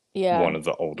one of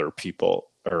the older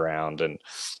people around. And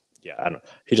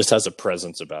he just has a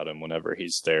presence about him whenever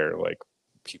he's there. Like,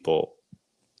 people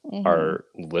are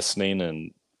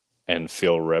listening and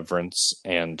feel reverence,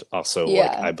 and also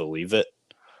like I believe it,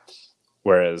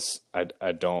 whereas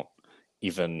I don't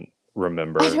even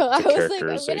remember the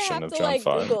characterization of John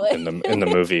Foss in the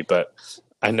movie, but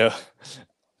I know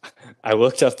I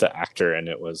looked up the actor, and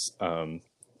it was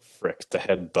the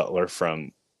head butler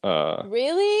from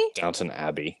really Downton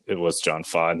Abbey. It was John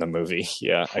Foss in the movie.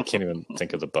 Yeah, I can't even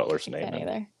think of the butler's name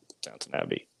in Downton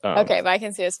Abbey. Okay, but I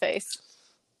can see his face.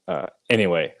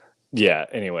 Anyway,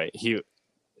 that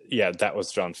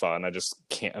was John Foss, and I just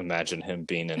can't imagine him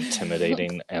being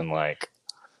intimidating and like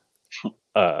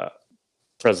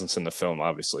presence in the film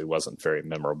obviously wasn't very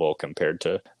memorable compared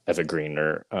to Eva Green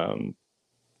or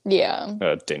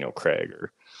Daniel Craig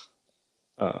or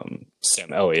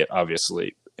Sam Elliott,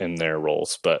 obviously, in their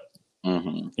roles. But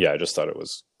I just thought it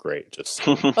was great. Just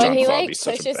when he like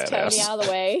pushes Tony out of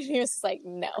the way, he was like,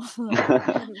 "No,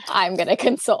 I'm gonna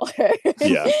console her."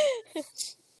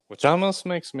 Which almost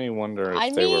makes me wonder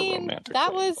if they were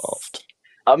romantically involved.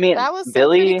 I mean, that was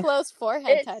Billy... pretty close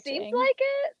forehead touching. It seems like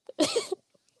it.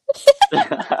 I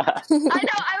know.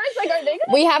 I was like, are they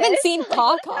gonna We haven't seen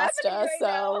Paul Costa,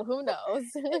 so who knows?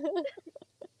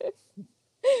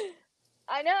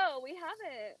 I know, we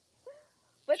haven't.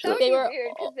 But that would be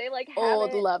weird because they like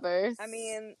old lovers. I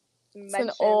mean, it's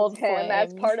an old him flame.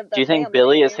 as part of the Do you think family.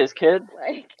 Billy is his kid?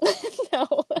 Like, no.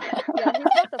 Yeah, he's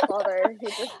not the father. He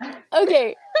just...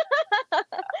 Okay.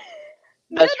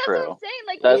 That's true. What I'm saying.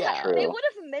 Like, that's true. They would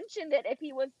have mentioned it if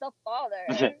he was the father.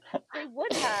 They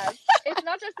would have. It's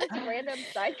not just this random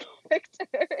side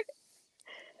character.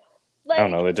 Like, I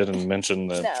don't know. They didn't mention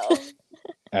that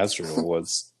Azriel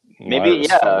was maybe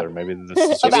father. Maybe this is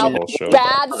just about a whole show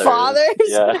bad about fathers.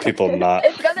 Yeah. People not.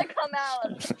 It's gonna come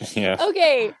out. Yeah.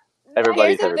 Okay.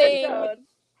 Everybody's Here's the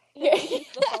thing.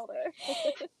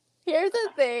 Here's the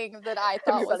thing that I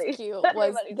thought was cute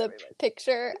was the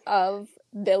picture of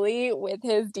Billy with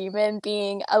his demon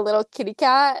being a little kitty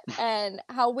cat, and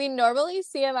how we normally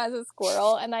see him as a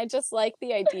squirrel. And I just like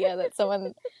the idea that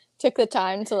someone took the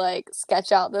time to like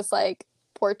sketch out this like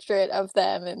portrait of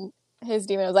them, and his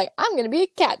demon was like, I'm gonna be a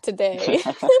cat today.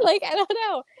 Like, I don't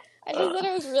know, I just thought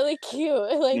it was really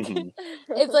cute. Like,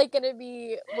 it's like gonna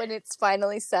be, when it's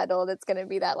finally settled, it's gonna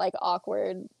be that like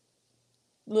awkward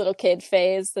little kid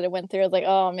phase that it went through. I was like,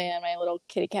 oh man, my little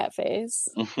kitty cat phase.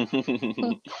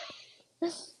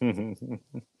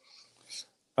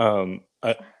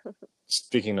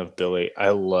 Speaking of Billy, I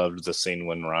loved the scene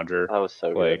when Roger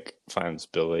finds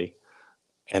Billy,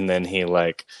 and then he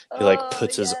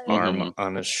puts his arm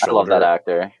on his shoulder. I love that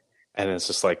actor. And it's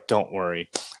just like, don't worry,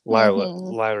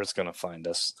 Lyra's gonna find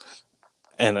us.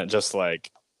 And it just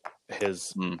like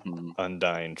his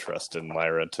undying trust in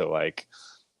Lyra to like,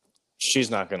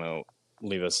 she's not gonna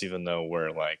leave us, even though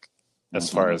we're like, as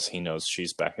far as he knows,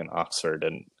 she's back in Oxford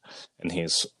and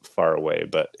he's far away,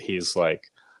 but he's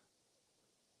like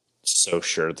so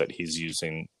sure that he's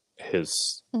using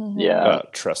his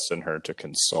trust in her to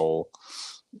console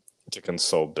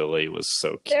Billy was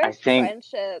so cute. Their I think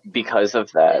friendship because of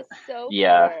that, so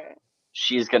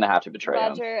she's gonna have to betray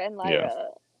Roger him. And Lyra.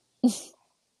 Yeah.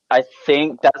 I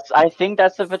think that's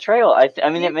a betrayal. I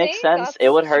mean, it makes sense. It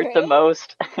would hurt the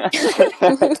most.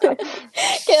 Caleb's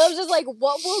just like,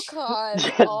 what will cause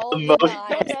all the most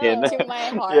pain to my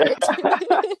heart?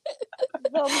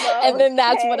 And then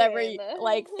that's whatever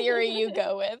like theory you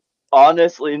go with.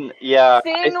 Honestly, yeah.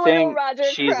 Seeing I think Roger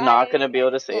she's cry. not gonna be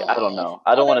able to say it. I don't know.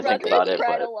 I don't want to think about it,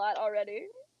 cried but a lot already.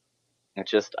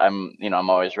 It's just I'm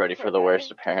always ready for the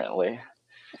worst. Apparently,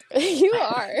 you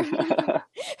are.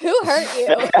 Who hurt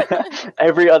you?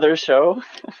 Every other show.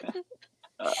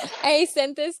 I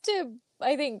sent this to,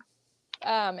 I think,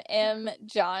 M,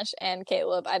 Josh, and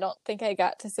Caleb. I don't think I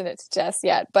got to send it to Jess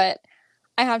yet, but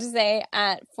I have to say,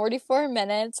 at 44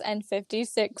 minutes and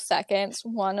 56 seconds,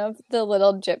 one of the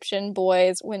little Egyptian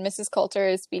boys, when Mrs. Coulter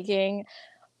is speaking,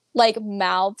 like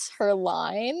mouths her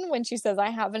line when she says, I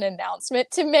have an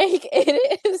announcement to make.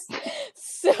 It is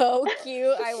so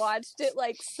cute. I watched it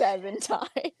like 7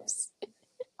 times.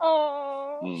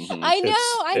 Oh, I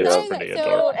know. I know.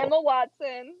 So Emma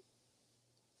Watson.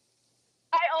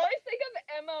 I always think of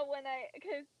Emma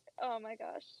because oh my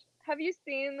gosh, have you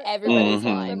seen everybody's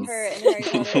lines of her in Harry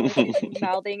Potter where she's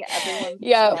mouthing everyone's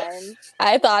lines?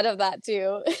 I thought of that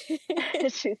too.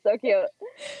 She's so cute.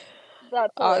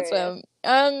 That's awesome.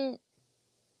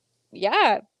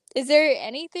 Yeah. Is there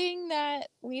anything that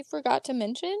we forgot to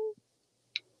mention?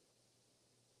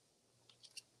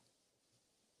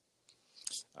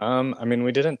 I mean,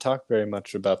 we didn't talk very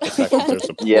much about the fact that there's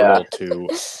a portal to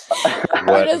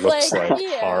what looks like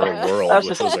our world,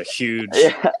 which was a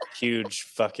huge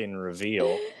fucking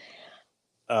reveal.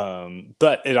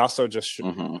 But it also just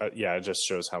it just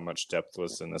shows how much depth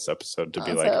was in this episode to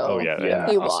be like, oh yeah,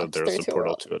 and also there's a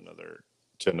portal to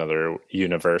another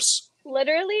universe.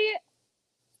 Literally,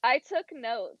 I took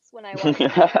notes when I watched the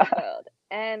episode,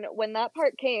 and when that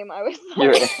part came, I was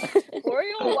like,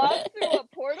 Oriole walks through a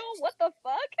portal? What the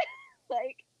fuck?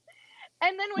 Like,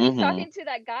 and then when he's talking to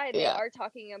that guy, they are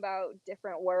talking about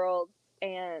different worlds,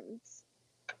 and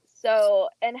so,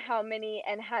 and how many,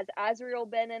 and has Azriel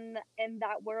been in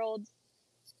that world?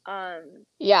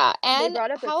 Yeah, and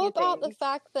how about the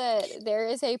fact that there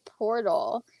is a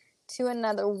portal to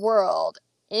another world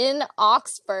in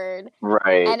Oxford,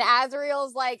 right? And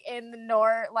Azriel's like in the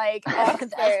north, like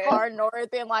as far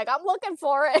north, and like, I'm looking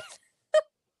for it.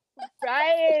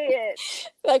 Right.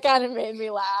 That kind of made me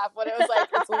laugh when it was like,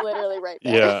 it's literally right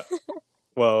there. Yeah.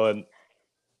 Well,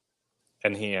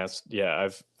 and he asked,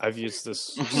 I've used this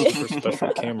super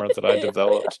special camera that I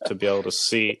developed to be able to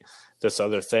see this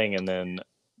other thing, and then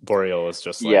Boreal is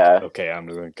just like, okay, I'm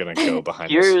gonna go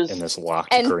behind this in this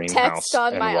locked greenhouse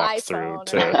and walk through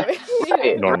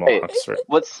to normal Oxford.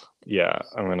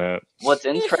 I'm gonna. What's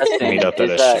interesting is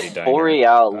that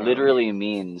Boreal literally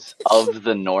means of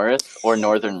the north or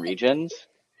northern regions.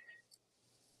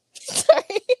 Sorry.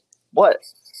 What?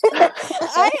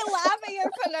 I laugh at your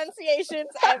pronunciations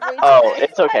every time. Oh,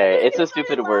 it's okay. It's a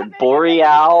stupid word.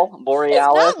 Borealis.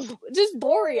 It's not just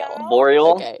Boreal.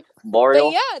 Boreal. Okay. Boreal.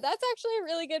 But yeah, that's actually a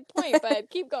really good point. But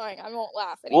keep going. I won't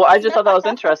laugh anymore. Well, I just thought that was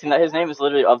interesting that his name is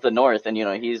literally of the north, and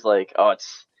he's like, oh,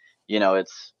 it's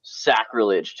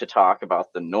sacrilege to talk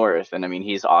about the north, and I mean,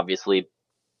 he's obviously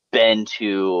been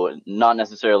to not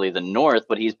necessarily the north,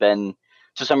 but he's been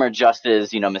to somewhere just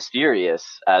as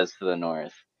mysterious as the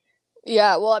north.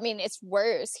 Yeah, well, I mean, it's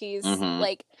worse. He's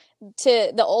like,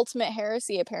 to the ultimate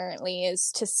heresy apparently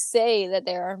is to say that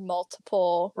there are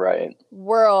multiple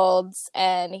worlds,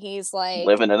 and he's like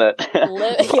living in it.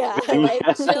 Like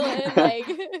chilling, like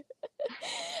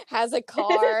has a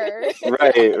car.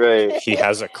 Right. He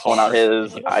has a car. On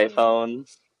his iPhone.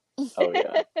 Oh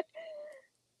yeah.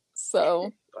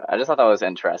 So I just thought that was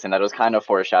interesting. That was kind of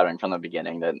foreshadowing from the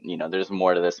beginning that there's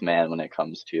more to this man when it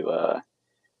comes to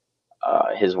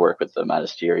his work with the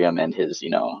magisterium and his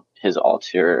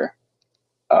ulterior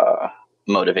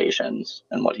motivations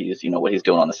and what he's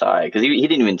doing on the side, because he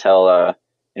didn't even tell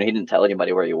he didn't tell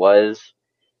anybody where he was.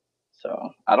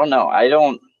 So I don't know.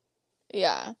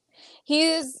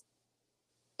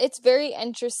 It's very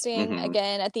interesting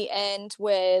again at the end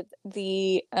with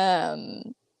the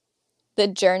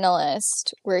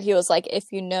journalist, where he was like, if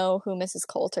you know who Mrs.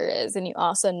 Coulter is, and you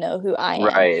also know who I am.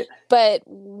 Right. But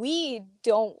we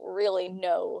don't really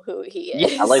know who he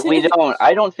is. Yeah, like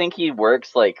I don't think he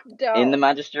works like in the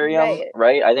magisterium,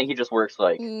 right? I think he just works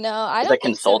like as a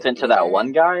consultant to that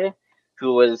one guy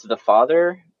who was the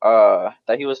father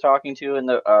that he was talking to in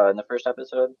the first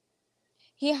episode.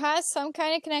 He has some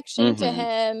kind of connection to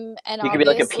him, and he could be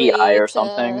like a PI or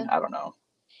something. I don't know.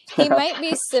 He might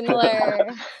be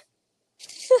similar.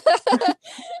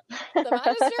 The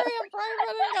magisterium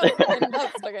private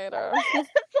investigator.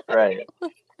 Right.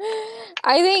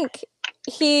 I think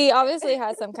he obviously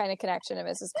has some kind of connection to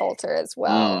Mrs. Coulter as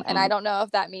well. And I don't know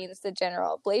if that means the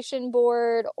General Oblation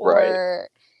Board, or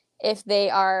if they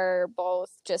are both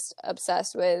just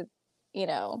obsessed with,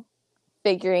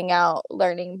 figuring out,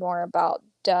 learning more about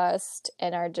dust,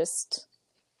 and are just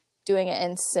doing it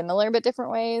in similar but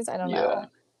different ways. I don't know.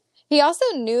 He also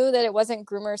knew that it wasn't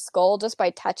Groomer's skull just by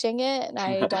touching it, and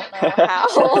I don't know how.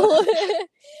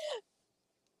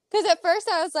 Because at first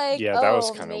I was like, that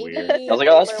was kind of weird. I was like,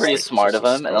 oh, that's pretty smart of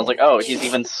him. And I was like, oh, he's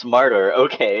even smarter.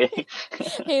 Okay.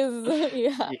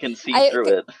 You can see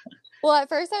through it. Well, at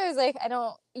first I was like, I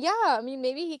mean,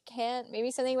 maybe he can't.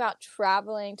 Maybe something about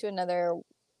traveling to another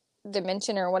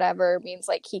dimension or whatever means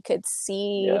like he could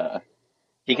see. Yeah.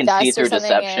 He can see through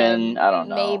deception. I don't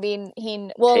know. Maybe maybe he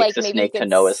could to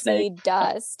know a see snake.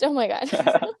 Dust. Oh my god.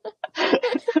 Because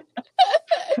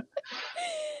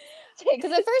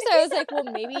at first I was like, well,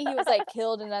 maybe he was like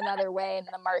killed in another way, and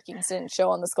the markings didn't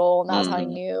show on the skull, and that's how he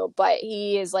knew. But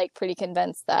he is like pretty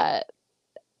convinced that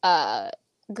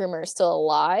Groomer is still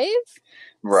alive.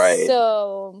 Right.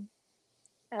 So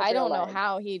I don't know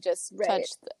how he just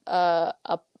touched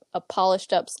a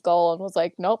polished up skull and was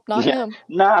like, nope, not him.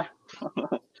 Nah.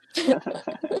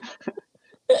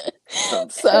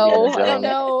 So I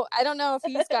don't know if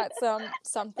he's got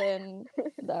something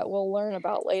that we'll learn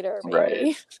about later,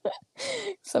 maybe.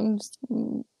 Some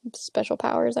special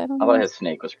powers. I don't know. I thought his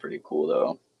snake was pretty cool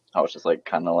though. I was just like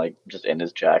kind of like just in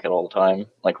his jacket all the time,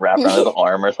 like wrapped around his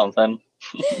arm or something.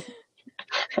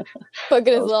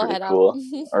 Poking his little head cool. out.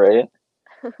 All right.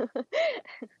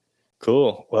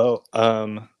 Cool. Well,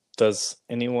 does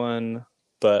anyone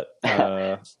but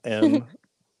M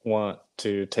want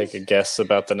to take a guess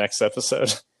about the next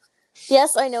episode?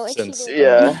 Yes, I know.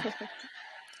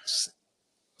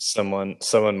 Someone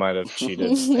might have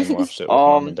cheated and watched it with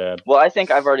mom and dad. Well, I think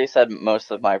I've already said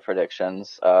most of my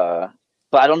predictions. But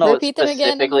I don't know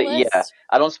specifically. Yeah,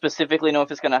 I don't specifically know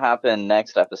if it's going to happen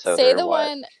next episode. Say the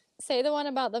one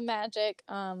about the magic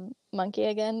monkey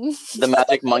again. The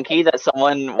magic monkey, that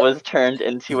someone was turned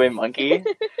into a monkey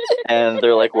and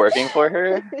they're like working for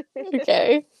her.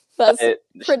 Okay. That's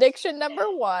prediction number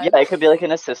 1. Yeah, it could be like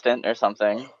an assistant or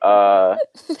something.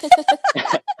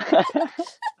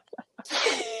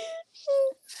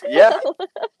 Yeah.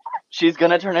 She's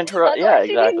gonna turn into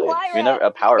exactly.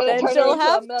 A powerful monkey. She'll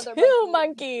have 2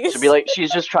 monkeys. She'll be like,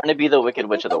 she's just trying to be the Wicked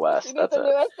Witch of the West. That's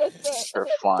it. Her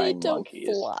flying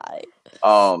monkeys. Fly.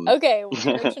 Okay,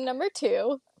 prediction number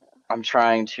 2. I'm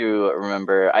trying to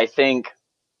remember. I think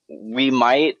we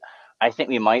might. I think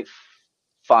we might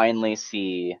finally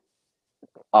see,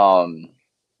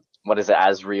 what is it,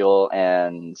 Asriel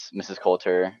and Mrs.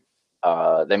 Coulter.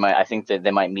 I think that they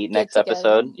might meet next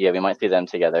episode. Yeah, we might see them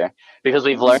together because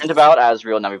we've learned about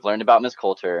Asriel. Now we've learned about Miss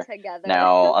Coulter. Together.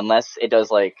 Now, unless it does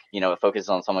it focuses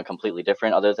on someone completely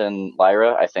different other than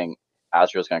Lyra, I think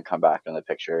Asriel's going to come back in the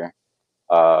picture.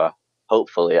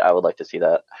 Hopefully, I would like to see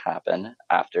that happen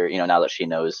after, now that she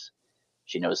knows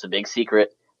the big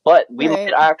secret. But we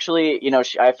might actually,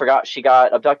 I forgot she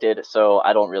got abducted, so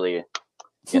I don't really,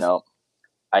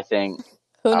 I think.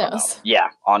 Who knows? Yeah,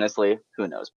 honestly, who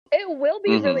knows? It will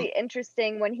be really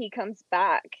interesting when he comes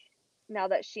back, now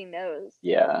that she knows.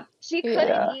 Yeah. She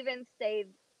couldn't even say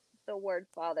the word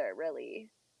father, really.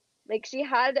 Like, she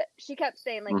kept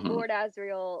saying, like, Lord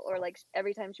Asriel, or, like,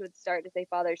 every time she would start to say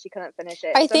father, she couldn't finish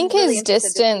it. I think his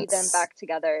distance, them back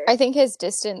together. I think his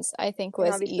distance,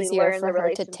 was easier for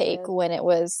her to take when it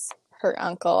was her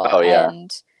uncle. Oh, yeah.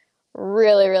 And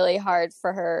really, really hard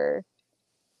for her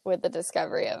with the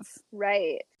discovery of.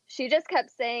 Right. She just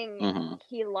kept saying,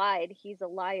 he lied, he's a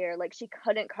liar. Like, she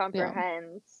couldn't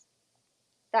comprehend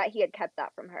that he had kept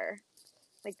that from her.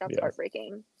 Like, that's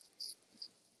heartbreaking.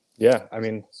 Yeah, I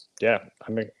mean,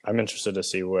 I'm interested to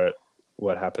see what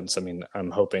happens. I mean, I'm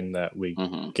hoping that we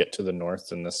get to the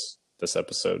north in this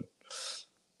episode.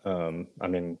 I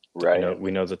mean,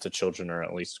 we know that the children are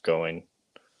at least going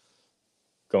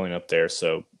up there.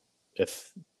 So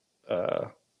if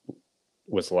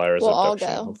with Lyra's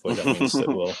abduction, hopefully that means that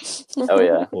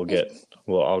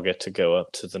we'll all get to go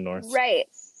up to the north. Right.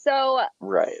 So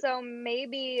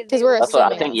maybe because we're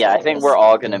I think we're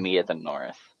all gonna meet at the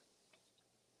north.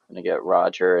 Gonna get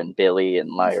Roger and Billy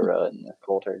and Lyra and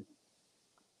Coulter.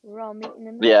 We're all meeting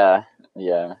in the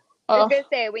Oh. I was gonna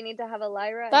say we need to have a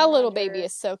Lyra. That little baby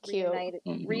is so cute.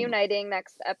 Reuniting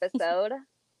next episode.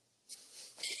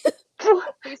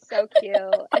 He's so cute,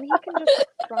 and he can just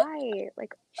cry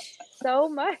like so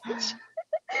much. I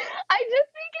just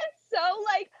think it's so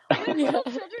like when little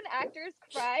children actors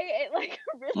cry, it like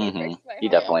really breaks my heart. He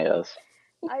definitely is.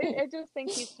 I just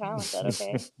think he's talented.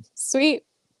 Okay, sweet.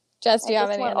 Jess, do you have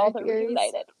any other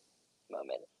reunited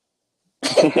moments?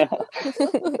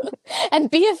 And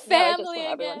be a family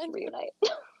I just want again. Everyone to reunite.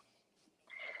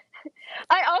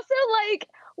 I also like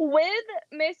with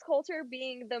Miss Coulter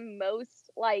being the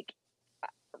most like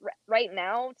right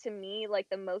now to me like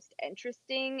the most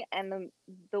interesting and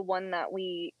the one that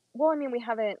we're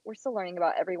still learning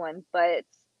about everyone, but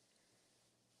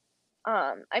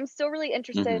I'm still really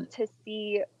interested to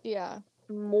see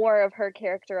more of her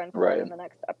character unfold in the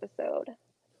next episode,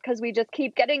 because we just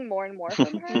keep getting more and more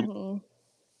from her.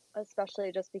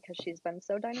 Especially just because she's been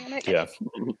so dynamic. Yeah.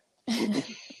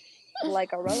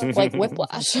 Like a roller. Like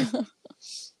Whiplash.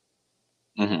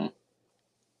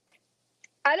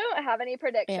 I don't have any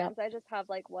predictions. I just have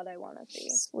like what I want to see.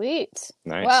 Sweet.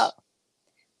 Nice. Well,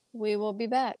 we will be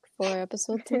back for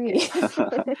episode 3.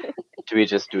 Do we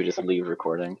just leave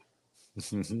recording?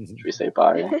 Should we say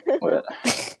bye? What?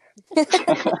 Should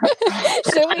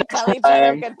we tell each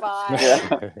other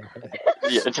goodbye?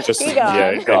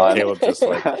 Caleb just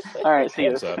like, all right, see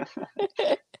you.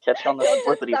 Catch you on the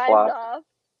flippity flop.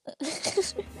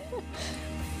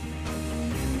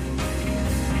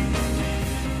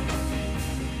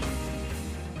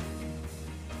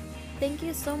 Thank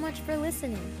you so much for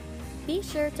listening. Be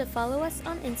sure to follow us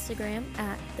on Instagram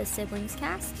at The Siblings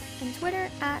Cast and Twitter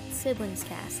at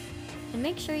SiblingsCast. And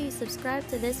make sure you subscribe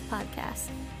to this podcast.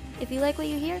 If you like what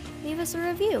you hear, leave us a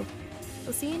review.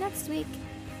 We'll see you next week.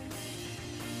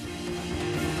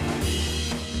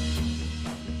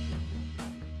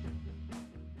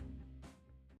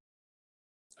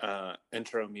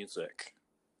 Intro music.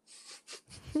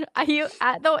 You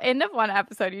at the end of one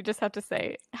episode, you just have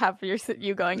to have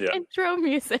you going intro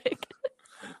music.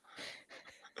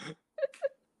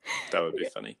 That would be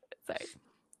funny. Sorry.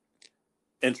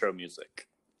 Intro music.